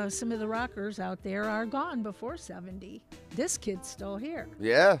some of the rockers out there, are gone before 70. This kid's still here.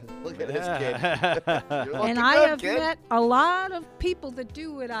 Yeah. Look at this kid. You're looking And I good, have kid. met a lot of people that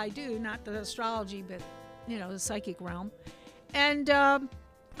do what I do, not the astrology, but, the psychic realm. And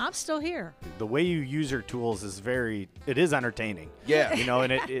I'm still here. The way you use your tools is it is entertaining. Yeah. You know,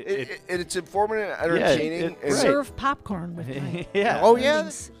 and It's informative, entertaining. and- Serve popcorn with my yeah. Oh yeah.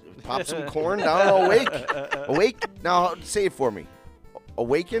 earnings. Pop some corn down. Awake. Now say it for me.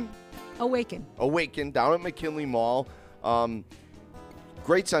 Awaken. Awaken. Down at McKinley Mall.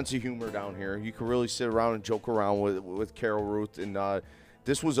 Great sense of humor down here. You can really sit around and joke around with Carol Ruth, and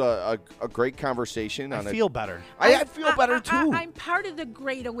this was a great conversation. I feel better. I feel better too. I'm part of the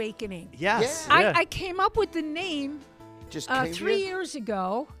Great Awakening. Yes. Yeah. Yeah. I came up with the name Just came 3 here. years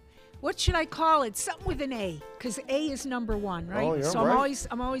ago. What should I call it? Something with an A, because A is number 1, right? Oh, yeah, so right.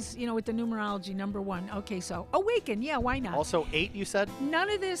 I'm always, with the numerology, number 1. Okay, so awaken, yeah, why not? Also 8, you said? None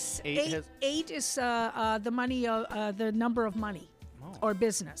of this. Eight has- 8 is the money, the number of money. or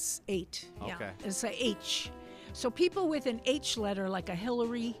business. 8. Yeah, Okay. it's a H. So people with an H letter, like a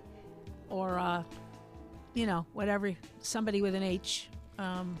Hillary, or whatever, somebody with an H.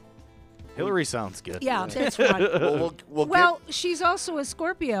 Hillary sounds good. Yeah, that's right. We'll she's also a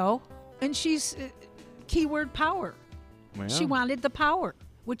Scorpio, and she's keyword power. Well, She wanted the power,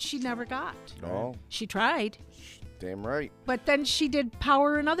 which she never got. Oh, She tried, damn right. but then she did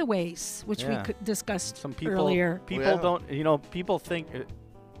power in other ways, which Yeah. we discussed some people earlier. Yeah. don't, people think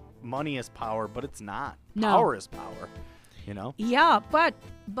money is power, but it's not. No. Power is power, Yeah, but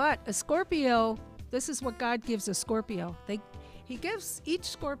a Scorpio, this is what God gives a Scorpio. He gives each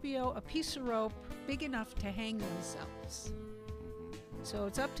Scorpio a piece of rope big enough to hang themselves. So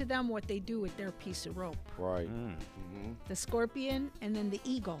it's up to them what they do with their piece of rope. Right. The scorpion and then the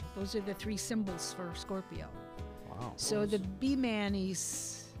eagle. Those are the 3 symbols for Scorpio. Wow. So the B-man,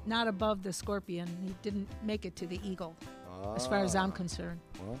 he's not above the scorpion. He didn't make it to the eagle, as far as I'm concerned.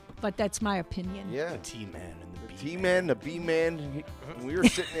 Well. But that's my opinion. Yeah. The T-man and the B-man. T-man, the B-man. We were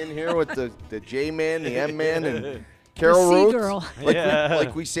sitting in here with the J-man, the M-man, and Carol the Ruth. Sea-girl.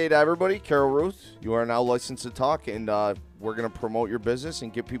 Like we say to everybody, Carol Ruth, you are now licensed to talk, and we're going to promote your business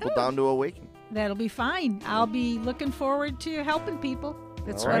and get people down to Awaken. That'll be fine. I'll be looking forward to helping people.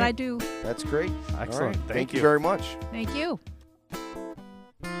 That's All what right. I do. That's great. Excellent. All right. Thank you you. very much. Thank you.